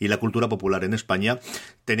videojuegos y la cultura popular en España.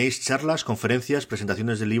 Tenéis charlas, conferencias,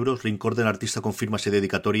 presentaciones de libros, rincón del artista con firmas y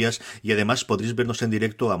dedicatorias, y además podréis vernos en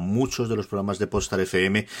directo a muchos de los programas de Postar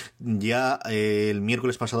FM. Ya el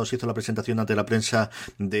miércoles pasado se hizo la presentación ante la prensa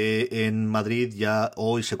en Madrid, ya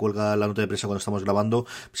hoy se cuelga la nota de prensa cuando estamos grabando.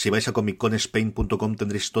 Si vais a comicconspain.com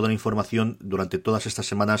tendréis toda la información. Durante todas estas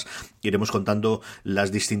semanas iremos contando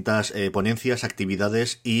las distintas ponencias,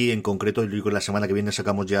 actividades, y en concreto yo creo que la semana que viene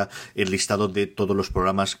sacamos ya el listado de todos los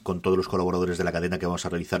programas con todos los colaboradores de la cadena que vamos a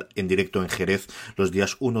realizar en directo en Jerez los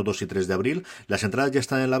días 1, 2 y 3 de abril. Las entradas ya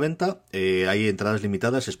están en la venta, hay entradas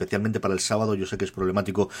limitadas, especialmente para el sábado. Yo sé que es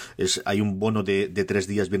problemático, hay un bono de 3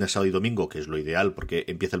 días, viernes, sábado y domingo, que es lo ideal porque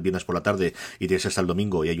empieza el viernes por la tarde y tienes hasta el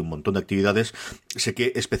domingo y hay un montón de actividades. Sé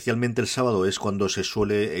que especialmente el sábado es cuando se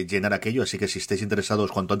suele llenar aquello, así que si estáis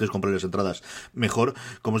interesados, cuanto antes compréis las entradas, mejor.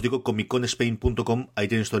 Como os digo, comicconspain.com, ahí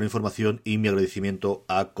tenéis toda la información, y mi agradecimiento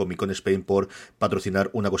a Comic Con Spain por patrocinar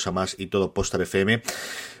una cosa más y todo Postar FM.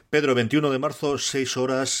 Pedro, 21 de marzo, 6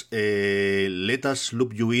 horas, Letas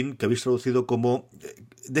Loop You In, que habéis traducido como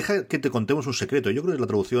deja que te contemos un secreto. Yo creo que la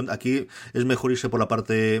traducción aquí es mejor irse por la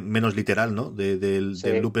parte menos literal, ¿no? Del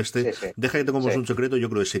loop este. Sí. Deja que te contemos un secreto, yo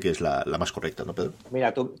creo que sí que es la más correcta, ¿no, Pedro?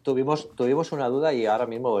 Mira, tuvimos una duda, y ahora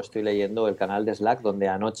mismo estoy leyendo el canal de Slack donde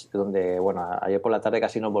ayer por la tarde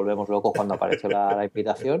casi nos volvemos locos cuando apareció la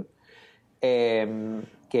invitación.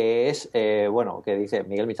 Que es, que dice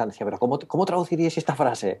Miguel Michán, decía, pero ¿cómo traduciríais esta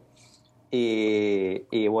frase?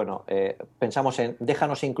 Y bueno, pensamos en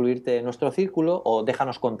déjanos incluirte en nuestro círculo, o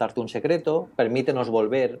déjanos contarte un secreto, permítenos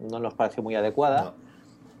volver, no nos pareció muy adecuada.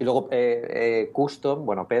 Y luego Custom,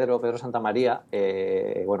 bueno, Pedro Santamaría,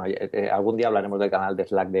 algún día hablaremos del canal de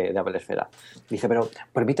Slack de Apple Esfera. Dice, pero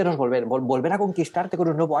permítenos volver a conquistarte con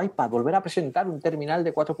un nuevo iPad, volver a presentar un terminal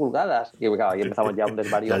de 4 pulgadas. Y claro, ahí empezamos ya un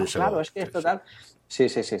desvarío. Claro, es que esto tal... Sí.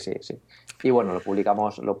 Y bueno, lo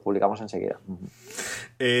publicamos enseguida.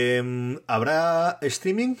 ¿Habrá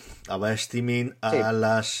streaming? ¿Habrá streaming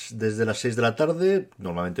desde las 6 de la tarde?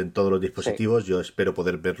 Normalmente en todos los dispositivos. Sí. Yo espero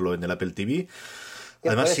poder verlo en el Apple TV.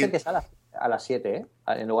 Además, puede ser que sea a las 7,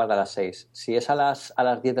 en lugar de a las 6. Si es a las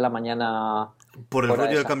 10 de la mañana... Por el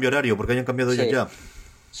rollo del cambio horario, porque hayan cambiado ellos ya.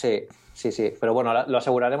 Sí. Pero bueno, lo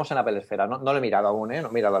aseguraremos en Apple Esfera. No lo he mirado aún, no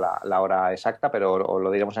he mirado la hora exacta, pero lo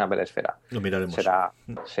diremos en Apple Esfera. Lo miraremos.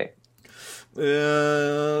 Sí.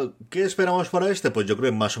 ¿Qué esperamos para este? Pues yo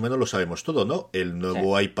creo que más o menos lo sabemos todo, ¿no? El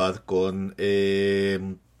nuevo iPad con...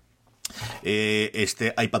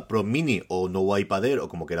 este iPad Pro Mini o nuevo iPad Air o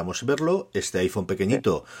como queramos verlo, este iPhone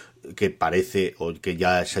pequeñito que parece o que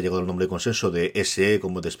ya se ha llegado al nombre de consenso de SE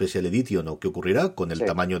como de Special Edition o qué ocurrirá con el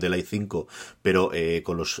tamaño del i5 pero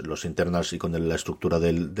con los internals y con la estructura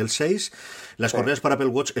del 6. Las correas para Apple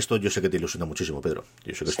Watch, esto yo sé que te ilusiona muchísimo, Pedro.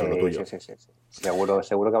 Yo sé que esto es lo tuyo. Sí. Seguro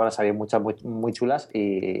que van a salir muchas muy chulas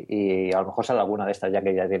y a lo mejor sale alguna de estas ya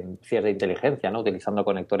que ya tienen cierta inteligencia, ¿no? Utilizando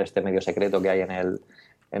conector este medio secreto que hay en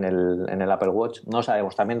el Apple Watch. No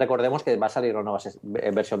sabemos. También recordemos que va a salir una nueva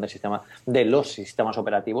versión de los sistemas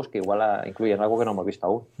operativos que igual incluyen algo que no hemos visto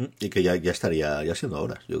aún. Y que ya estaría ya siendo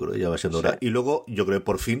hora. Yo creo que ya va siendo hora. Y luego, yo creo que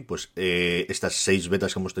por fin, pues estas 6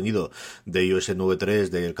 betas que hemos tenido de iOS 9.3,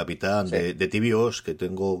 del Capitán, de tvOS, que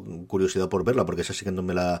tengo curiosidad por verla, porque esa sí que no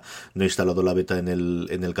he instalado la beta en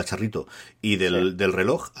el cacharrito, y del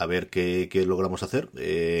reloj, a ver qué logramos hacer.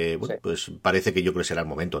 Pues parece que yo creo que será el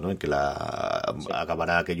momento, ¿no? En que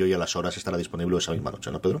acabará aquello y a las horas estará disponible esa misma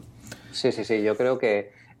noche, ¿no, Pedro? Sí. Yo creo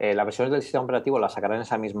que las versiones del sistema operativo las sacarán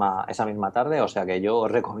esa misma tarde, o sea que yo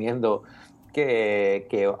os recomiendo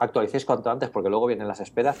que actualicéis cuanto antes porque luego vienen las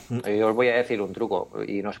esperas. Yo os voy a decir un truco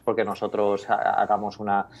y no es porque nosotros hagamos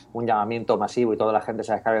un llamamiento masivo y toda la gente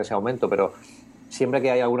se descargue en ese momento, pero siempre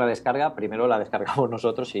que hay alguna descarga, primero la descargamos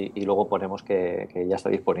nosotros y luego ponemos que ya está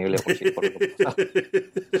disponible.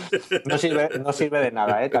 No sirve de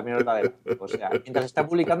nada, también os da de... O sea, mientras está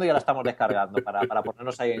publicando ya la estamos descargando para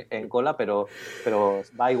ponernos ahí en cola, pero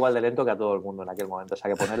va igual de lento que a todo el mundo en aquel momento. O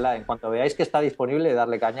sea, que ponerla, en cuanto veáis que está disponible,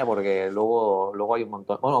 darle caña porque luego hay un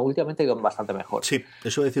montón. Bueno, últimamente ha ido bastante mejor. Sí,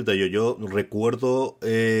 eso voy a decirte yo. Yo recuerdo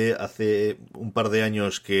hace un par de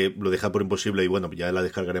años que lo dejé por imposible y bueno, ya la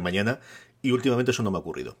descargaré mañana. Y últimamente eso no me ha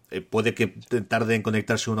ocurrido. Puede que tarde en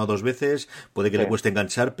conectarse 1 o 2 veces, puede que le cueste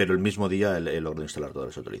enganchar, pero el mismo día logro instalar todas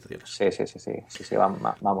las autorizaciones. Sí,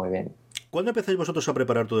 va muy bien. ¿Cuándo empezáis vosotros a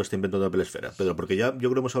preparar todo este invento de Apple Esfera, Pedro? Porque ya yo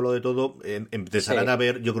creo que hemos hablado de todo. Empezarán a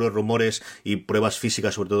haber, yo creo, rumores y pruebas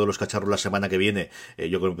físicas, sobre todo de los cacharros la semana que viene.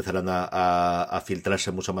 Yo creo que empezarán a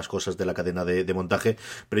filtrarse muchas más cosas de la cadena de montaje.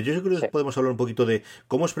 Pero yo creo que podemos hablar un poquito de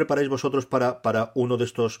cómo os preparáis vosotros para uno de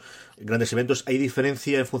estos grandes eventos. ¿Hay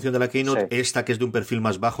diferencia en función de la Keynote? Esta que es de un perfil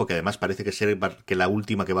más bajo, que además parece que la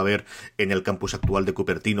última que va a haber en el campus actual de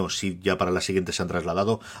Cupertino, si ya para la siguiente se han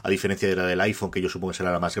trasladado, a diferencia de la del iPhone, que yo supongo que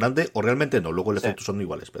será la más grande, o realmente no, luego los efectos son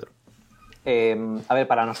iguales, Pedro. A ver,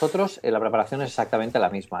 para nosotros la preparación es exactamente la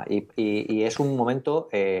misma y es un momento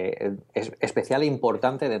especial e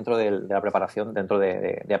importante dentro de la preparación dentro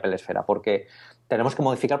de Apple Esfera, porque tenemos que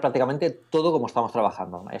modificar prácticamente todo como estamos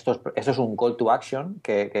trabajando. Esto es un call to action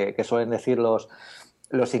que suelen decir los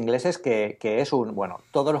ingleses, que es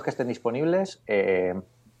todos los que estén disponibles,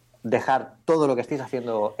 dejar todo lo que estéis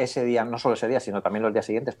haciendo ese día, no solo ese día, sino también los días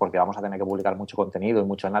siguientes, porque vamos a tener que publicar mucho contenido y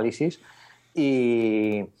mucho análisis.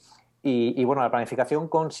 Y bueno, la planificación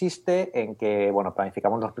consiste en que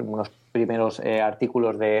planificamos unos primeros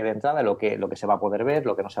artículos de entrada, lo que se va a poder ver,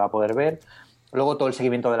 lo que no se va a poder ver. Luego todo el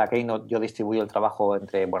seguimiento de la Keynote, yo distribuyo el trabajo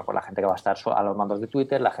entre pues la gente que va a estar a los mandos de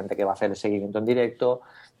Twitter, la gente que va a hacer el seguimiento en directo,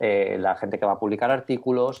 la gente que va a publicar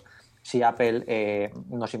artículos. Si Apple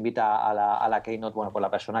nos invita a la Keynote, pues la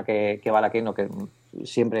persona que va a la Keynote, que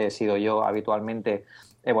siempre he sido yo habitualmente,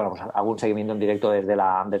 pues hago un seguimiento en directo desde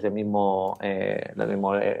el mismo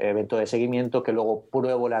evento de seguimiento, que luego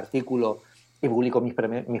pruebo el artículo y publico mis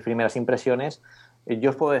primeras impresiones. Yo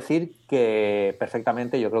os puedo decir que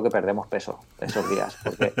perfectamente yo creo que perdemos peso esos días.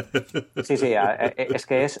 Porque, sí, es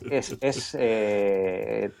que es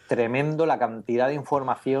tremendo la cantidad de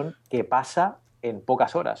información que pasa en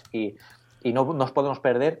pocas horas y no nos podemos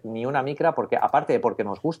perder ni una micra, porque aparte de porque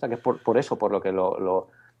nos gusta, que es por eso por lo que lo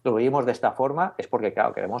vimos de esta forma, es porque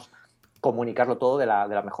claro, queremos comunicarlo todo de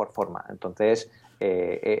la mejor forma. Entonces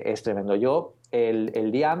es tremendo. Yo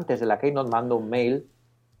el día antes de la Keynote mando un mail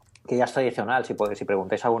que ya es tradicional, si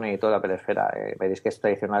preguntáis a algún editor de Apple Esfera, veréis que es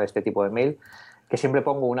tradicional este tipo de mail, que siempre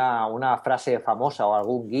pongo una frase famosa o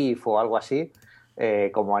algún GIF o algo así,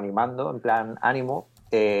 como animando, en plan ánimo.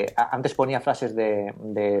 Antes ponía frases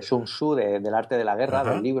de Sun Tzu, del arte de la guerra,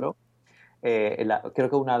 del libro. Creo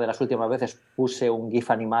que una de las últimas veces puse un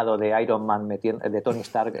GIF animado de Iron Man, de Tony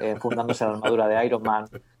Stark fundándose la armadura de Iron Man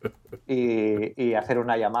y hacer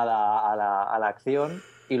una llamada a la acción.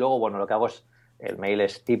 Y luego, bueno, lo que hago es, el mail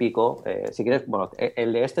es típico. Si quieres, bueno,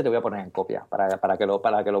 el de te voy a poner en copia para que lo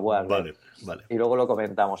puedas ver. Vale. Y luego lo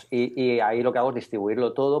comentamos. Y ahí lo que hago es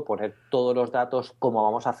distribuirlo todo, poner todos los datos, cómo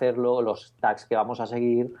vamos a hacerlo, los tags que vamos a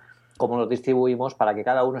seguir, cómo los distribuimos, para que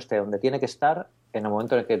cada uno esté donde tiene que estar en el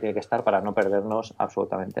momento en el que tiene que estar, para no perdernos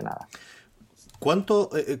absolutamente nada.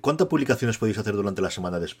 ¿Cuántas publicaciones podéis hacer durante la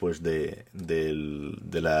semana después de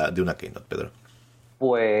una Keynote, Pedro?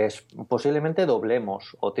 Pues posiblemente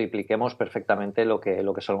doblemos o tripliquemos perfectamente lo que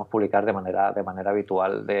solemos publicar de manera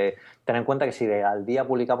habitual. Ten en cuenta que si al día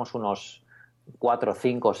publicamos unos 4,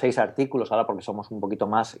 5, 6 artículos, ahora porque somos un poquito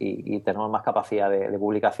más y tenemos más capacidad de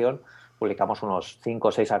publicación, publicamos unos 5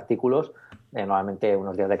 o 6 artículos. Normalmente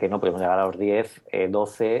unos días de que no podemos llegar a los 10,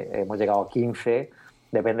 12, hemos llegado a 15,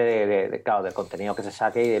 depende claro, del contenido que se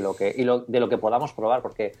saque y de lo que podamos probar,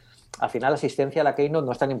 porque al final la asistencia a la Keynote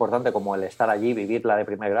no es tan importante como el estar allí, vivirla de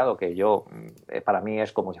primer grado, que para mí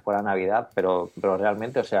es como si fuera Navidad, pero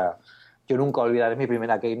realmente, o sea, yo nunca olvidaré mi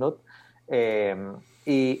primera Keynote.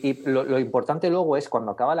 Y lo importante luego es,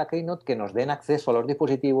 cuando acaba la Keynote, que nos den acceso a los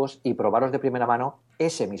dispositivos y probarlos de primera mano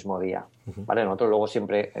ese mismo día. ¿Vale? Nosotros luego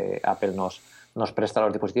siempre Apple nos presta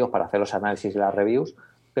los dispositivos para hacer los análisis y las reviews,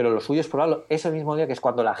 pero lo suyo es probarlo ese mismo día, que es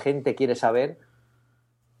cuando la gente quiere saber,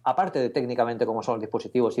 aparte de técnicamente cómo son los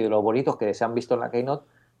dispositivos y de lo bonitos que se han visto en la Keynote,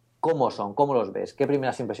 cómo son, cómo los ves, qué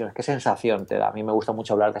primeras impresiones, qué sensación te da. A mí me gusta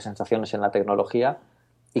mucho hablar de sensaciones en la tecnología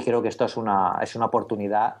y creo que esto es una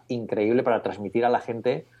oportunidad increíble para transmitir a la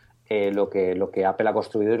gente lo que Apple ha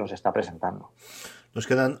construido y nos está presentando. Nos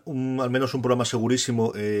quedan al menos un programa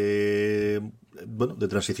segurísimo de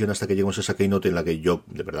transición hasta que lleguemos a esa Keynote, en la que yo,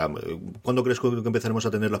 de verdad, ¿cuándo crees que empezaremos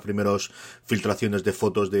a tener las primeras filtraciones de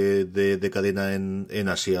fotos de cadena en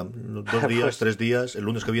Asia? ¿2 días, 3 días, el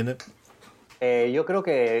lunes que viene? Yo creo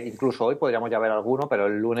que incluso hoy podríamos ya ver alguno, pero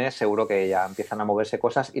el lunes seguro que ya empiezan a moverse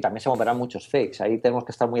cosas y también se moverán muchos fakes. Ahí tenemos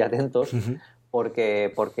que estar muy atentos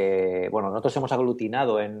porque bueno, nosotros hemos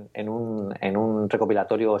aglutinado en un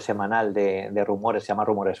recopilatorio semanal de rumores, se llama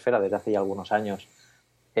Rumoresfera, desde hace ya algunos años.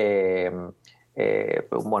 Bueno,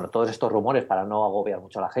 todos estos rumores, para no agobiar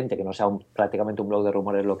mucho a la gente, que no sea prácticamente un blog de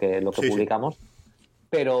rumores lo que publicamos, sí.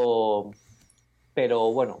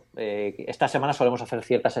 Pero bueno, esta semana solemos hacer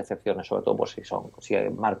ciertas excepciones, sobre todo pues si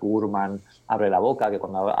Mark Gurman abre la boca, que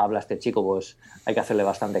cuando habla este chico pues hay que hacerle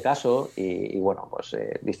bastante caso, y bueno, pues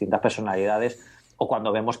distintas personalidades, o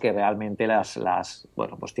cuando vemos que realmente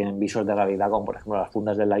bueno, pues tienen visos de realidad, como por ejemplo las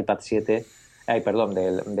fundas del iPad 7,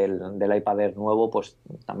 del iPad Air nuevo, pues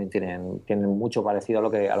también tienen mucho parecido a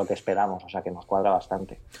lo que esperamos, o sea que nos cuadra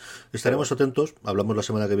bastante. Estaremos atentos, hablamos la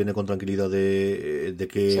semana que viene con tranquilidad de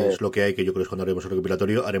qué es lo que hay, que yo creo que es cuando haremos el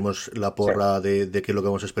recopilatorio, haremos la porra de qué es lo que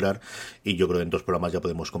vamos a esperar, y yo creo que en 2 programas ya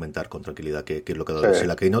podemos comentar con tranquilidad qué es lo que ha dado de sí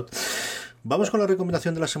la Keynote. Vamos con la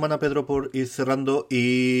recomendación de la semana, Pedro, por ir cerrando,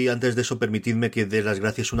 y antes de eso permitidme que dé las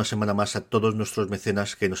gracias una semana más a todos nuestros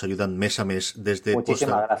mecenas que nos ayudan mes a mes desde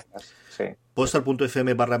Muchísimas gracias. Sí.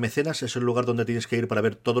 Postal.fm/mecenas es el lugar donde tienes que ir para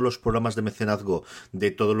ver todos los programas de mecenazgo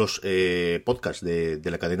de todos los podcasts de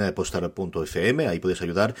la cadena de Postal.fm. Ahí puedes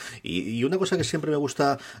ayudar. Y una cosa que siempre me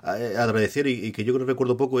gusta agradecer y que yo creo que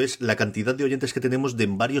recuerdo poco es la cantidad de oyentes que tenemos de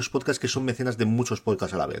varios podcasts que son mecenas de muchos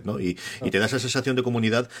podcasts a la vez, ¿no? Y te da esa sensación de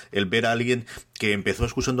comunidad el ver a alguien que empezó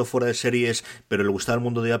escuchando Fuera de Series, pero le gustaba el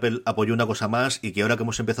mundo de Apple, apoyó una cosa más, y que ahora que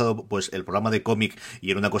hemos empezado pues el programa de cómic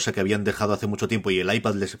y era una cosa que habían dejado hace mucho tiempo y el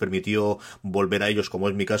iPad les permitió volver a ellos, como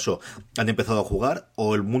es mi caso, han empezado a jugar,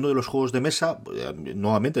 o el mundo de los juegos de mesa,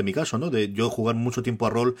 nuevamente en mi caso, ¿no? De yo jugar mucho tiempo a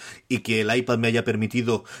rol y que el iPad me haya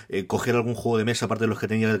permitido coger algún juego de mesa aparte de los que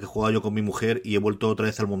tenía que jugar yo con mi mujer, y he vuelto otra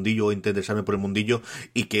vez al mundillo o interesarme por el mundillo,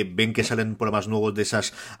 y que ven que salen programas nuevos de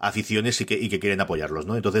esas aficiones y que quieren apoyarlos,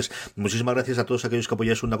 ¿no? Entonces, muchísimas gracias a todos aquellos que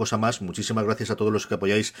apoyáis una cosa más, muchísimas gracias a todos los que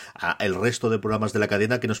apoyáis a el resto de programas de la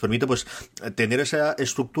cadena, que nos permite pues tener esa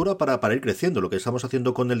estructura para ir creciendo. Lo que estamos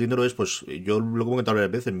haciendo con el dinero es pues yo lo he comentado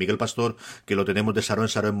varias veces, Miguel Pastor, que lo tenemos de Saró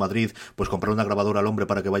en Madrid, pues comprar una grabadora al hombre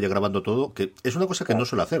para que vaya grabando todo, que es una cosa que no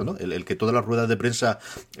suele hacer, ¿no? El que todas las ruedas de prensa,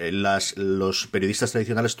 los periodistas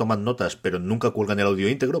tradicionales toman notas, pero nunca cuelgan el audio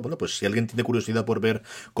íntegro. Bueno, pues si alguien tiene curiosidad por ver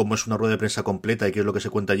cómo es una rueda de prensa completa y qué es lo que se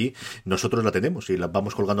cuenta allí, nosotros la tenemos y la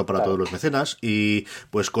vamos colgando para todos los mecenas. Y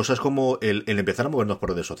pues cosas como el empezar a movernos por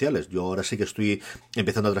redes sociales. Yo ahora sí que estoy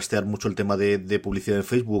empezando a trastear mucho el tema de publicidad en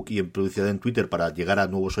Facebook y en publicidad en Twitter para llegar a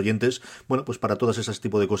nuevos oyentes. Bueno, pues para todas esas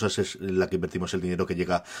tipo de cosas es la que invertimos el dinero que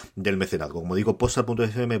llega del mecenazgo. Como digo,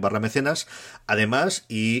 postal.fm/mecenas. Además,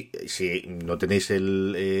 y si no tenéis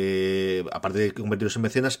aparte de convertiros en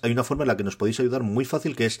mecenas, hay una forma en la que nos podéis ayudar muy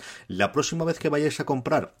fácil, que es la próxima vez que vayáis a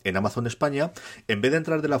comprar en Amazon España, en vez de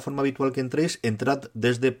entrar de la forma habitual que entréis, entrad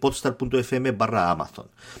desde podstar.fm/Amazon.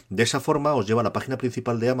 De esa forma os lleva a la página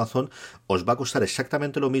principal de Amazon, os va a costar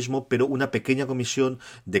exactamente lo mismo, pero una pequeña comisión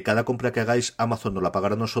de cada compra que hagáis, Amazon nos la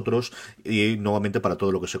pagará a nosotros, y nuevamente para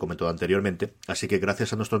todo lo que os he comentado anteriormente. Así que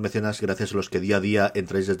gracias a nuestros mecenas, gracias a los que día a día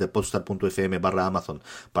entráis desde podstar.fm/Amazon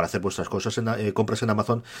para hacer vuestras cosas compras en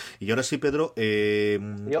Amazon. Y ahora sí, Pedro,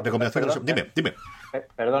 recomendaciones. Dime.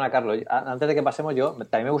 Perdona, Carlos, antes de que pasemos, yo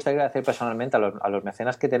también me gustaría agradecer personalmente a los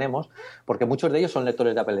mecenas que tenemos, porque muchos de ellos son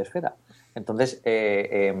lectores de Apple Esfera. Entonces,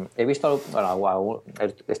 he visto,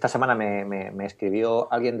 esta semana me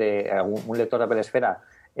escribió alguien un lector de Apple Esfera,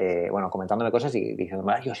 comentándome cosas y diciendo,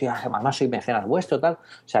 yo sí, además soy mecenas vuestro, tal.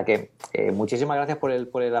 O sea que muchísimas gracias por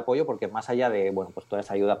el apoyo, porque más allá de, pues toda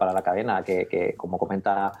esa ayuda para la cadena que como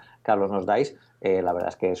comenta Carlos, nos dais, la verdad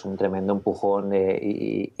es que es un tremendo empujón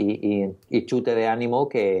y chute de ánimo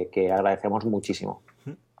que agradecemos muchísimo.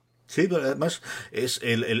 Sí, además es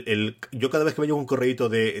yo cada vez que me llevo un correíto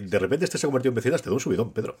de repente se ha convertido en mecenas, te da un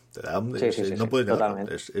subidón, Pedro. Te da, sí, no puedes negarlo.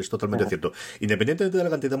 Es totalmente cierto. Independientemente de la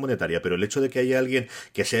cantidad monetaria, pero el hecho de que haya alguien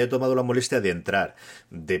que se haya tomado la molestia de entrar,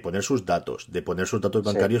 de poner sus datos,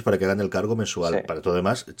 bancarios para que hagan el cargo mensual, para todo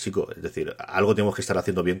demás, chico, es decir, algo tenemos que estar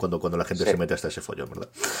haciendo bien cuando la gente se mete hasta ese follón, ¿verdad?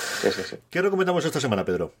 Sí. ¿Qué recomendamos esta semana,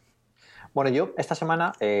 Pedro? Bueno, yo esta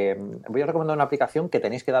semana voy a recomendar una aplicación que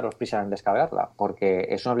tenéis que daros prisa en descargarla, porque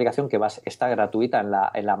es una aplicación que está gratuita en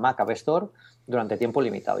la Mac App Store durante tiempo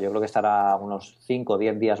limitado. Yo creo que estará unos 5 o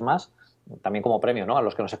 10 días más, también como premio, ¿no?, a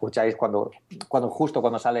los que nos escucháis justo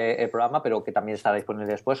cuando sale el programa, pero que también estará disponible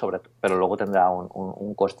después, pero luego tendrá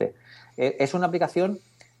un coste. Es una aplicación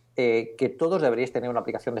que todos deberíais tener, una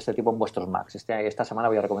aplicación de este tipo en vuestros Macs. Esta semana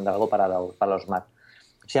voy a recomendar algo para los Mac.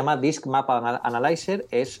 Se llama Disk Map Analyzer,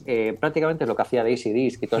 prácticamente lo que hacía Daisy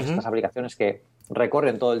Disk y todas estas aplicaciones que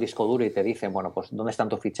recorren todo el disco duro y te dicen, pues dónde están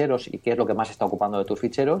tus ficheros y qué es lo que más está ocupando de tus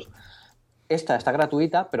ficheros. Esta está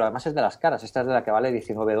gratuita, pero además es de las caras. Esta es de la que vale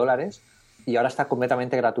 $19 y ahora está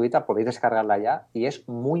completamente gratuita, podéis descargarla ya y es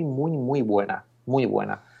muy, muy, muy buena, muy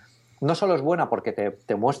buena. No solo es buena porque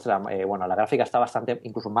te muestra, la gráfica está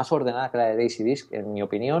incluso más ordenada que la de Daisy Disk, en mi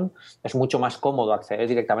opinión. Es mucho más cómodo acceder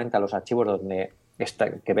directamente a los archivos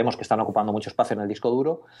que vemos que están ocupando mucho espacio en el disco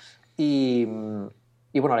duro. Y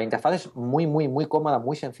la interfaz es muy, muy, muy cómoda,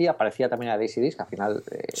 muy sencilla. Parecía también a Daisy Disk, al final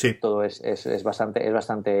todo es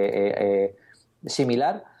bastante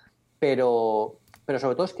similar, pero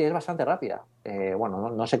sobre todo es que es bastante rápida.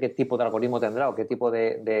 No sé qué tipo de algoritmo tendrá o qué tipo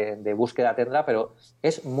de búsqueda tendrá, pero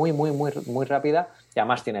es muy, muy, muy, muy rápida y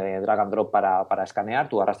además tiene drag and drop para escanear.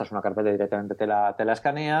 Tú arrastras una carpeta y directamente te la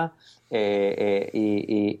escanea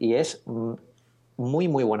y es muy,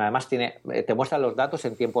 muy buena. Además te muestra los datos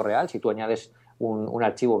en tiempo real. Si tú añades un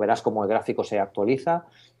archivo, verás cómo el gráfico se actualiza.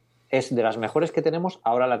 Es de las mejores que tenemos.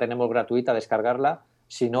 Ahora la tenemos gratuita, descargarla.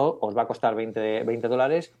 Si no, os va a costar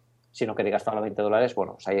 $20. Si no queréis gastar los $20,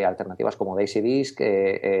 pues hay alternativas como Daisy Disk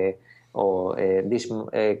creo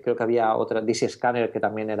que había otra, DC Scanner, que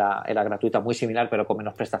también era gratuita, muy similar, pero con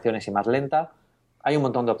menos prestaciones y más lenta. Hay un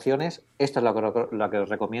montón de opciones. Esta es la que os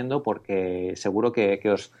recomiendo, porque seguro que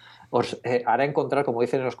os hará encontrar, como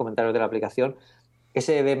dicen en los comentarios de la aplicación,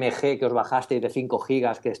 ese DMG que os bajasteis de 5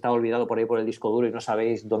 gigas que está olvidado por ahí por el disco duro y no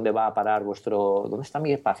sabéis dónde va a parar ¿dónde está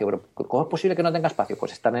mi espacio? Pero ¿cómo es posible que no tenga espacio?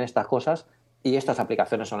 Pues están en estas cosas y estas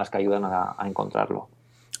aplicaciones son las que ayudan a encontrarlo.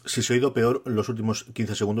 Si se ha oído peor los últimos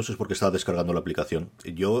 15 segundos es porque estaba descargando la aplicación.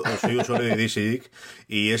 Yo soy usuario de DCDIC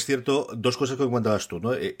y es cierto, dos cosas que comentabas tú,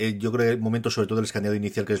 ¿no? Yo creo que hay momentos, sobre todo el escaneado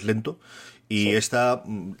inicial, que es lento y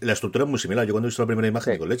la estructura es muy similar. Yo cuando he visto la primera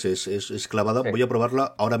imagen digo, leche, es clavada. Voy a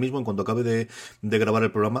probarla ahora mismo en cuanto acabe de grabar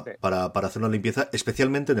el programa para hacer una limpieza,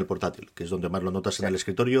 especialmente en el portátil, que es donde más lo notas. En el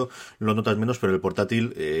escritorio lo notas menos, pero en el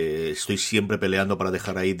portátil estoy siempre peleando para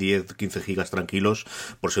dejar ahí 10, 15 gigas tranquilos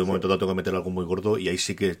por si en un momento dado tengo que meter algo muy gordo y ahí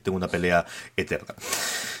sí que tengo una pelea eterna.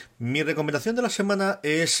 Mi recomendación de la semana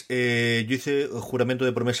es, yo hice juramento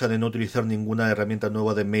de promesa de no utilizar ninguna herramienta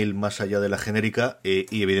nueva de mail más allá de la genérica,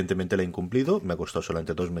 y evidentemente la he incumplido, me ha costado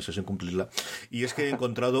solamente 2 meses en cumplirla, y es que he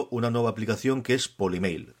encontrado una nueva aplicación que es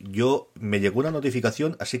Polymail. Me llegó una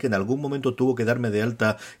notificación, así que en algún momento tuvo que darme de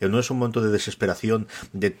alta, en un momento de desesperación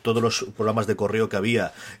de todos los programas de correo que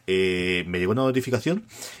había, me llegó una notificación,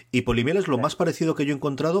 y Polymail es lo más parecido que yo he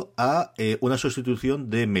encontrado a una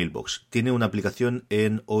sustitución de Mailbox. Tiene una aplicación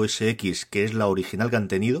en OS X, que es la original que han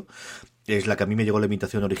tenido, es la que a mí me llegó la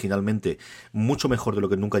imitación originalmente, mucho mejor de lo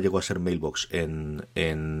que nunca llegó a ser Mailbox en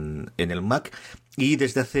el Mac, y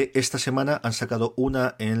desde esta semana han sacado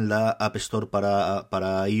una en la App Store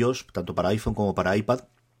para iOS, tanto para iPhone como para iPad.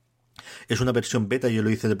 Es una versión beta, yo lo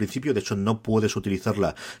hice desde el principio, de hecho no puedes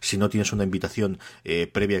utilizarla si no tienes una invitación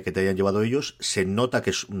previa que te hayan llevado ellos. Se nota que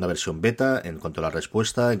es una versión beta en cuanto a la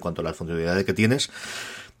respuesta, en cuanto a las funcionalidades que tienes,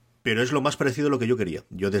 pero es lo más parecido a lo que yo quería.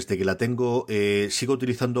 Yo desde que la tengo sigo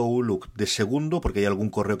utilizando Outlook de segundo, porque hay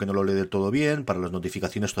algún correo que no lo lee del todo bien. Para las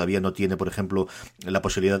notificaciones todavía no tiene, por ejemplo, la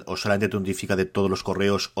posibilidad, o solamente te notifica de todos los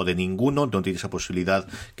correos o de ninguno. No tiene esa posibilidad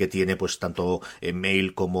que tiene pues tanto en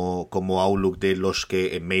Mail como Outlook, de los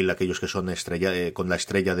que en Mail aquellos que son con la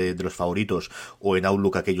estrella de los favoritos, o en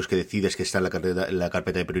Outlook aquellos que decides que está en la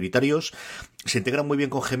carpeta de prioritarios. Se integra muy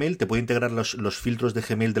bien con Gmail, te puede integrar los filtros de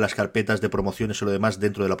Gmail de las carpetas de promociones y lo demás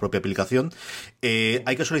dentro de la propia aplicación.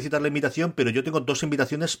 Hay que solicitar la invitación, pero yo tengo 2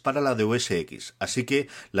 invitaciones para la de OS X, así que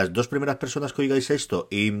las 2 primeras personas que oigáis esto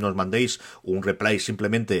y nos mandéis un reply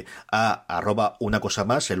simplemente a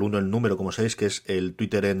 @unacosamás, el 1 el número, como sabéis que es el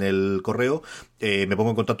Twitter en el correo, me pongo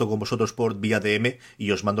en contacto con vosotros por vía DM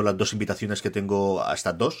y os mando las 2 invitaciones que tengo,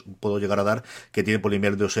 hasta 2 puedo llegar a dar, que tiene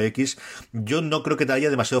Polymail de OS X. Yo no creo que te haya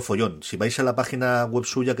demasiado follón. Si vais a la página web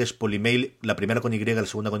suya, que es Polymail, la primera con Y, la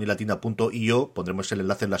segunda con Y latina.io, pondremos el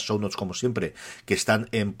enlace en las show notes como siempre, que están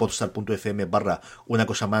en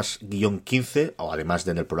podstar.fm/1cosa más-15, o además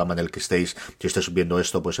de en el programa en el que estéis, si estáis viendo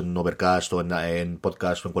esto pues en un Overcast o en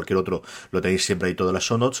podcast o en cualquier otro, lo tenéis siempre ahí todas las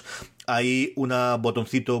show notes. Hay un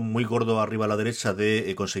botoncito muy gordo arriba a la derecha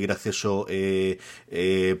de conseguir acceso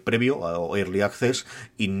previo o early access,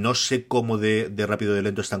 y no sé cómo de rápido y de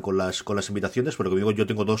lento están con las invitaciones, pero como digo, yo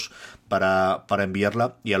tengo 2 para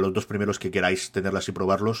enviarla, y a los 2 primeros que queráis tenerlas y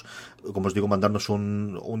probarlos, como os digo, mandarnos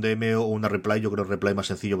un DM o una reply. Yo creo reply más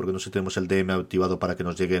sencillo, porque no sé si tenemos el DM activado para que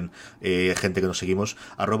nos lleguen gente que nos seguimos,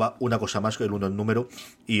 @unacosamás, el 1 en número,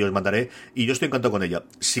 y os mandaré, y yo estoy encantado con ella.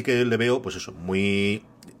 Sí que le veo, pues eso,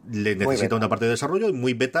 le necesita una parte de desarrollo y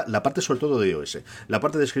muy beta, la parte sobre todo de iOS. La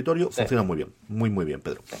parte de escritorio funciona muy bien, muy bien,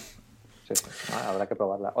 Pedro. Sí. Habrá que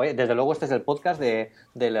probarla. Oye, desde luego este es el podcast de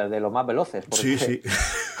los más veloces. Porque... Sí.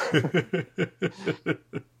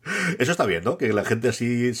 Eso está bien, ¿no? Que la gente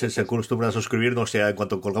así se acostumbra a suscribirnos, o sea, en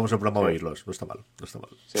cuanto colgamos el programa a oírlos. No está mal.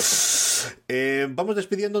 Sí. Vamos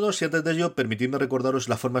despidiéndonos, y antes de ello, permitidme recordaros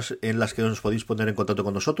las formas en las que os podéis poner en contacto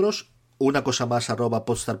con nosotros. Una cosa más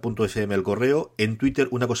 @podstar.fm el correo. En Twitter,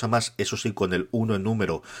 una cosa más, eso sí, con el 1 en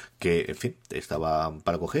número, que, en fin, estaba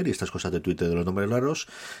para coger, y estas cosas de Twitter de los nombres raros.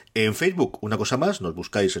 En Facebook, una cosa más, nos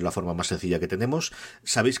buscáis, en la forma más sencilla que tenemos.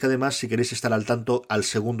 Sabéis que además, si queréis estar al tanto al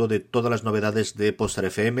segundo de todas las novedades de Podstar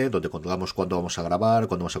FM, donde colgamos cuándo vamos a grabar,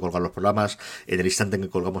 cuándo vamos a colgar los programas, en el instante en que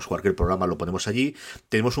colgamos cualquier programa lo ponemos allí.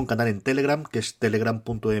 Tenemos un canal en Telegram, que es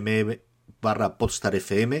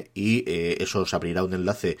telegram.me/podstarfm, y eso os abrirá un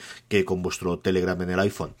enlace que con vuestro Telegram en el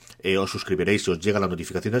iPhone os suscribiréis y os llegan las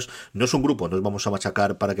notificaciones. No es un grupo, no os vamos a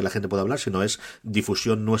machacar para que la gente pueda hablar, sino es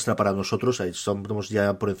difusión nuestra para nosotros. Somos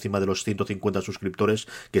ya por encima de los 150 suscriptores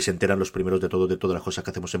que se enteran los primeros de todas las cosas que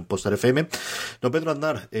hacemos en Podstar FM. Don Pedro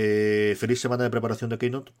Aznar, feliz semana de preparación de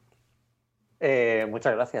Keynote.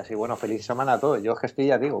 Muchas gracias, y bueno, feliz semana a todos. Yo es que estoy,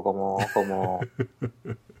 ya digo, como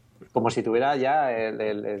si tuviera ya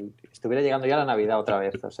estuviera llegando ya la Navidad otra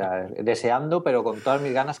vez, o sea, deseando, pero con todas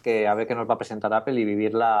mis ganas, que a ver qué nos va a presentar Apple, y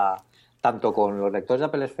vivirla tanto con los lectores de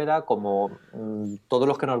Apple Esfera como todos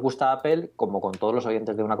los que nos gusta Apple, como con todos los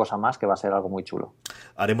oyentes de Una Cosa Más, que va a ser algo muy chulo.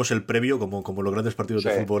 Haremos el previo, como los grandes partidos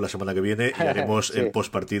de fútbol, la semana que viene, y haremos el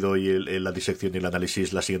postpartido y la disección y el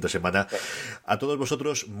análisis la siguiente semana. Sí. A todos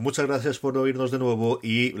vosotros, muchas gracias por oírnos de nuevo,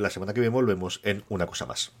 y la semana que viene volvemos en Una Cosa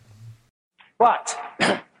Más. But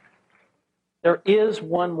there is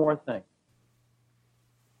one more thing,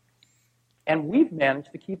 and we've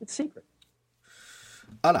managed to keep it secret.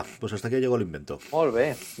 ¡Hala! Pues hasta aquí llegó el invento. Molt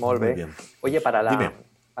bé. Muy bien. Oye, para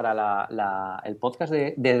el podcast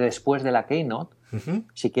de después de la Keynote,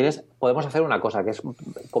 si quieres, podemos hacer una cosa, que es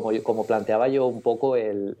como planteaba yo un poco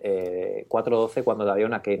el 4.12 cuando había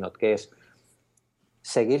una Keynote, que es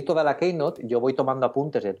seguir toda la Keynote. Yo voy tomando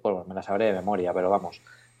apuntes, bueno, me la sabré de memoria, pero vamos,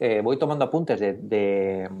 voy tomando apuntes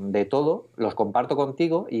de todo, los comparto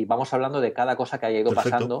contigo y vamos hablando de cada cosa que haya ido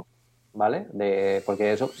pasando, ¿vale?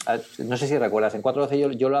 Porque eso, no sé si recuerdas, en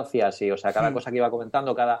 412 yo lo hacía así, o sea, cada cosa que iba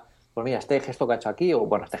comentando, pues mira, este gesto que ha hecho aquí, o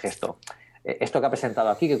bueno, este gesto, esto que ha presentado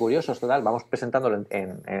aquí, qué curioso, esto tal, vamos presentándolo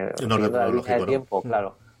en orden la línea de cronológico, tiempo,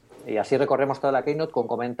 claro. Y así recorremos toda la Keynote con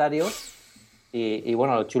comentarios. Y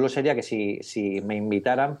bueno, lo chulo sería que si me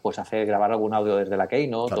invitaran, pues grabar algún audio desde la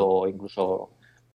Keynote, o incluso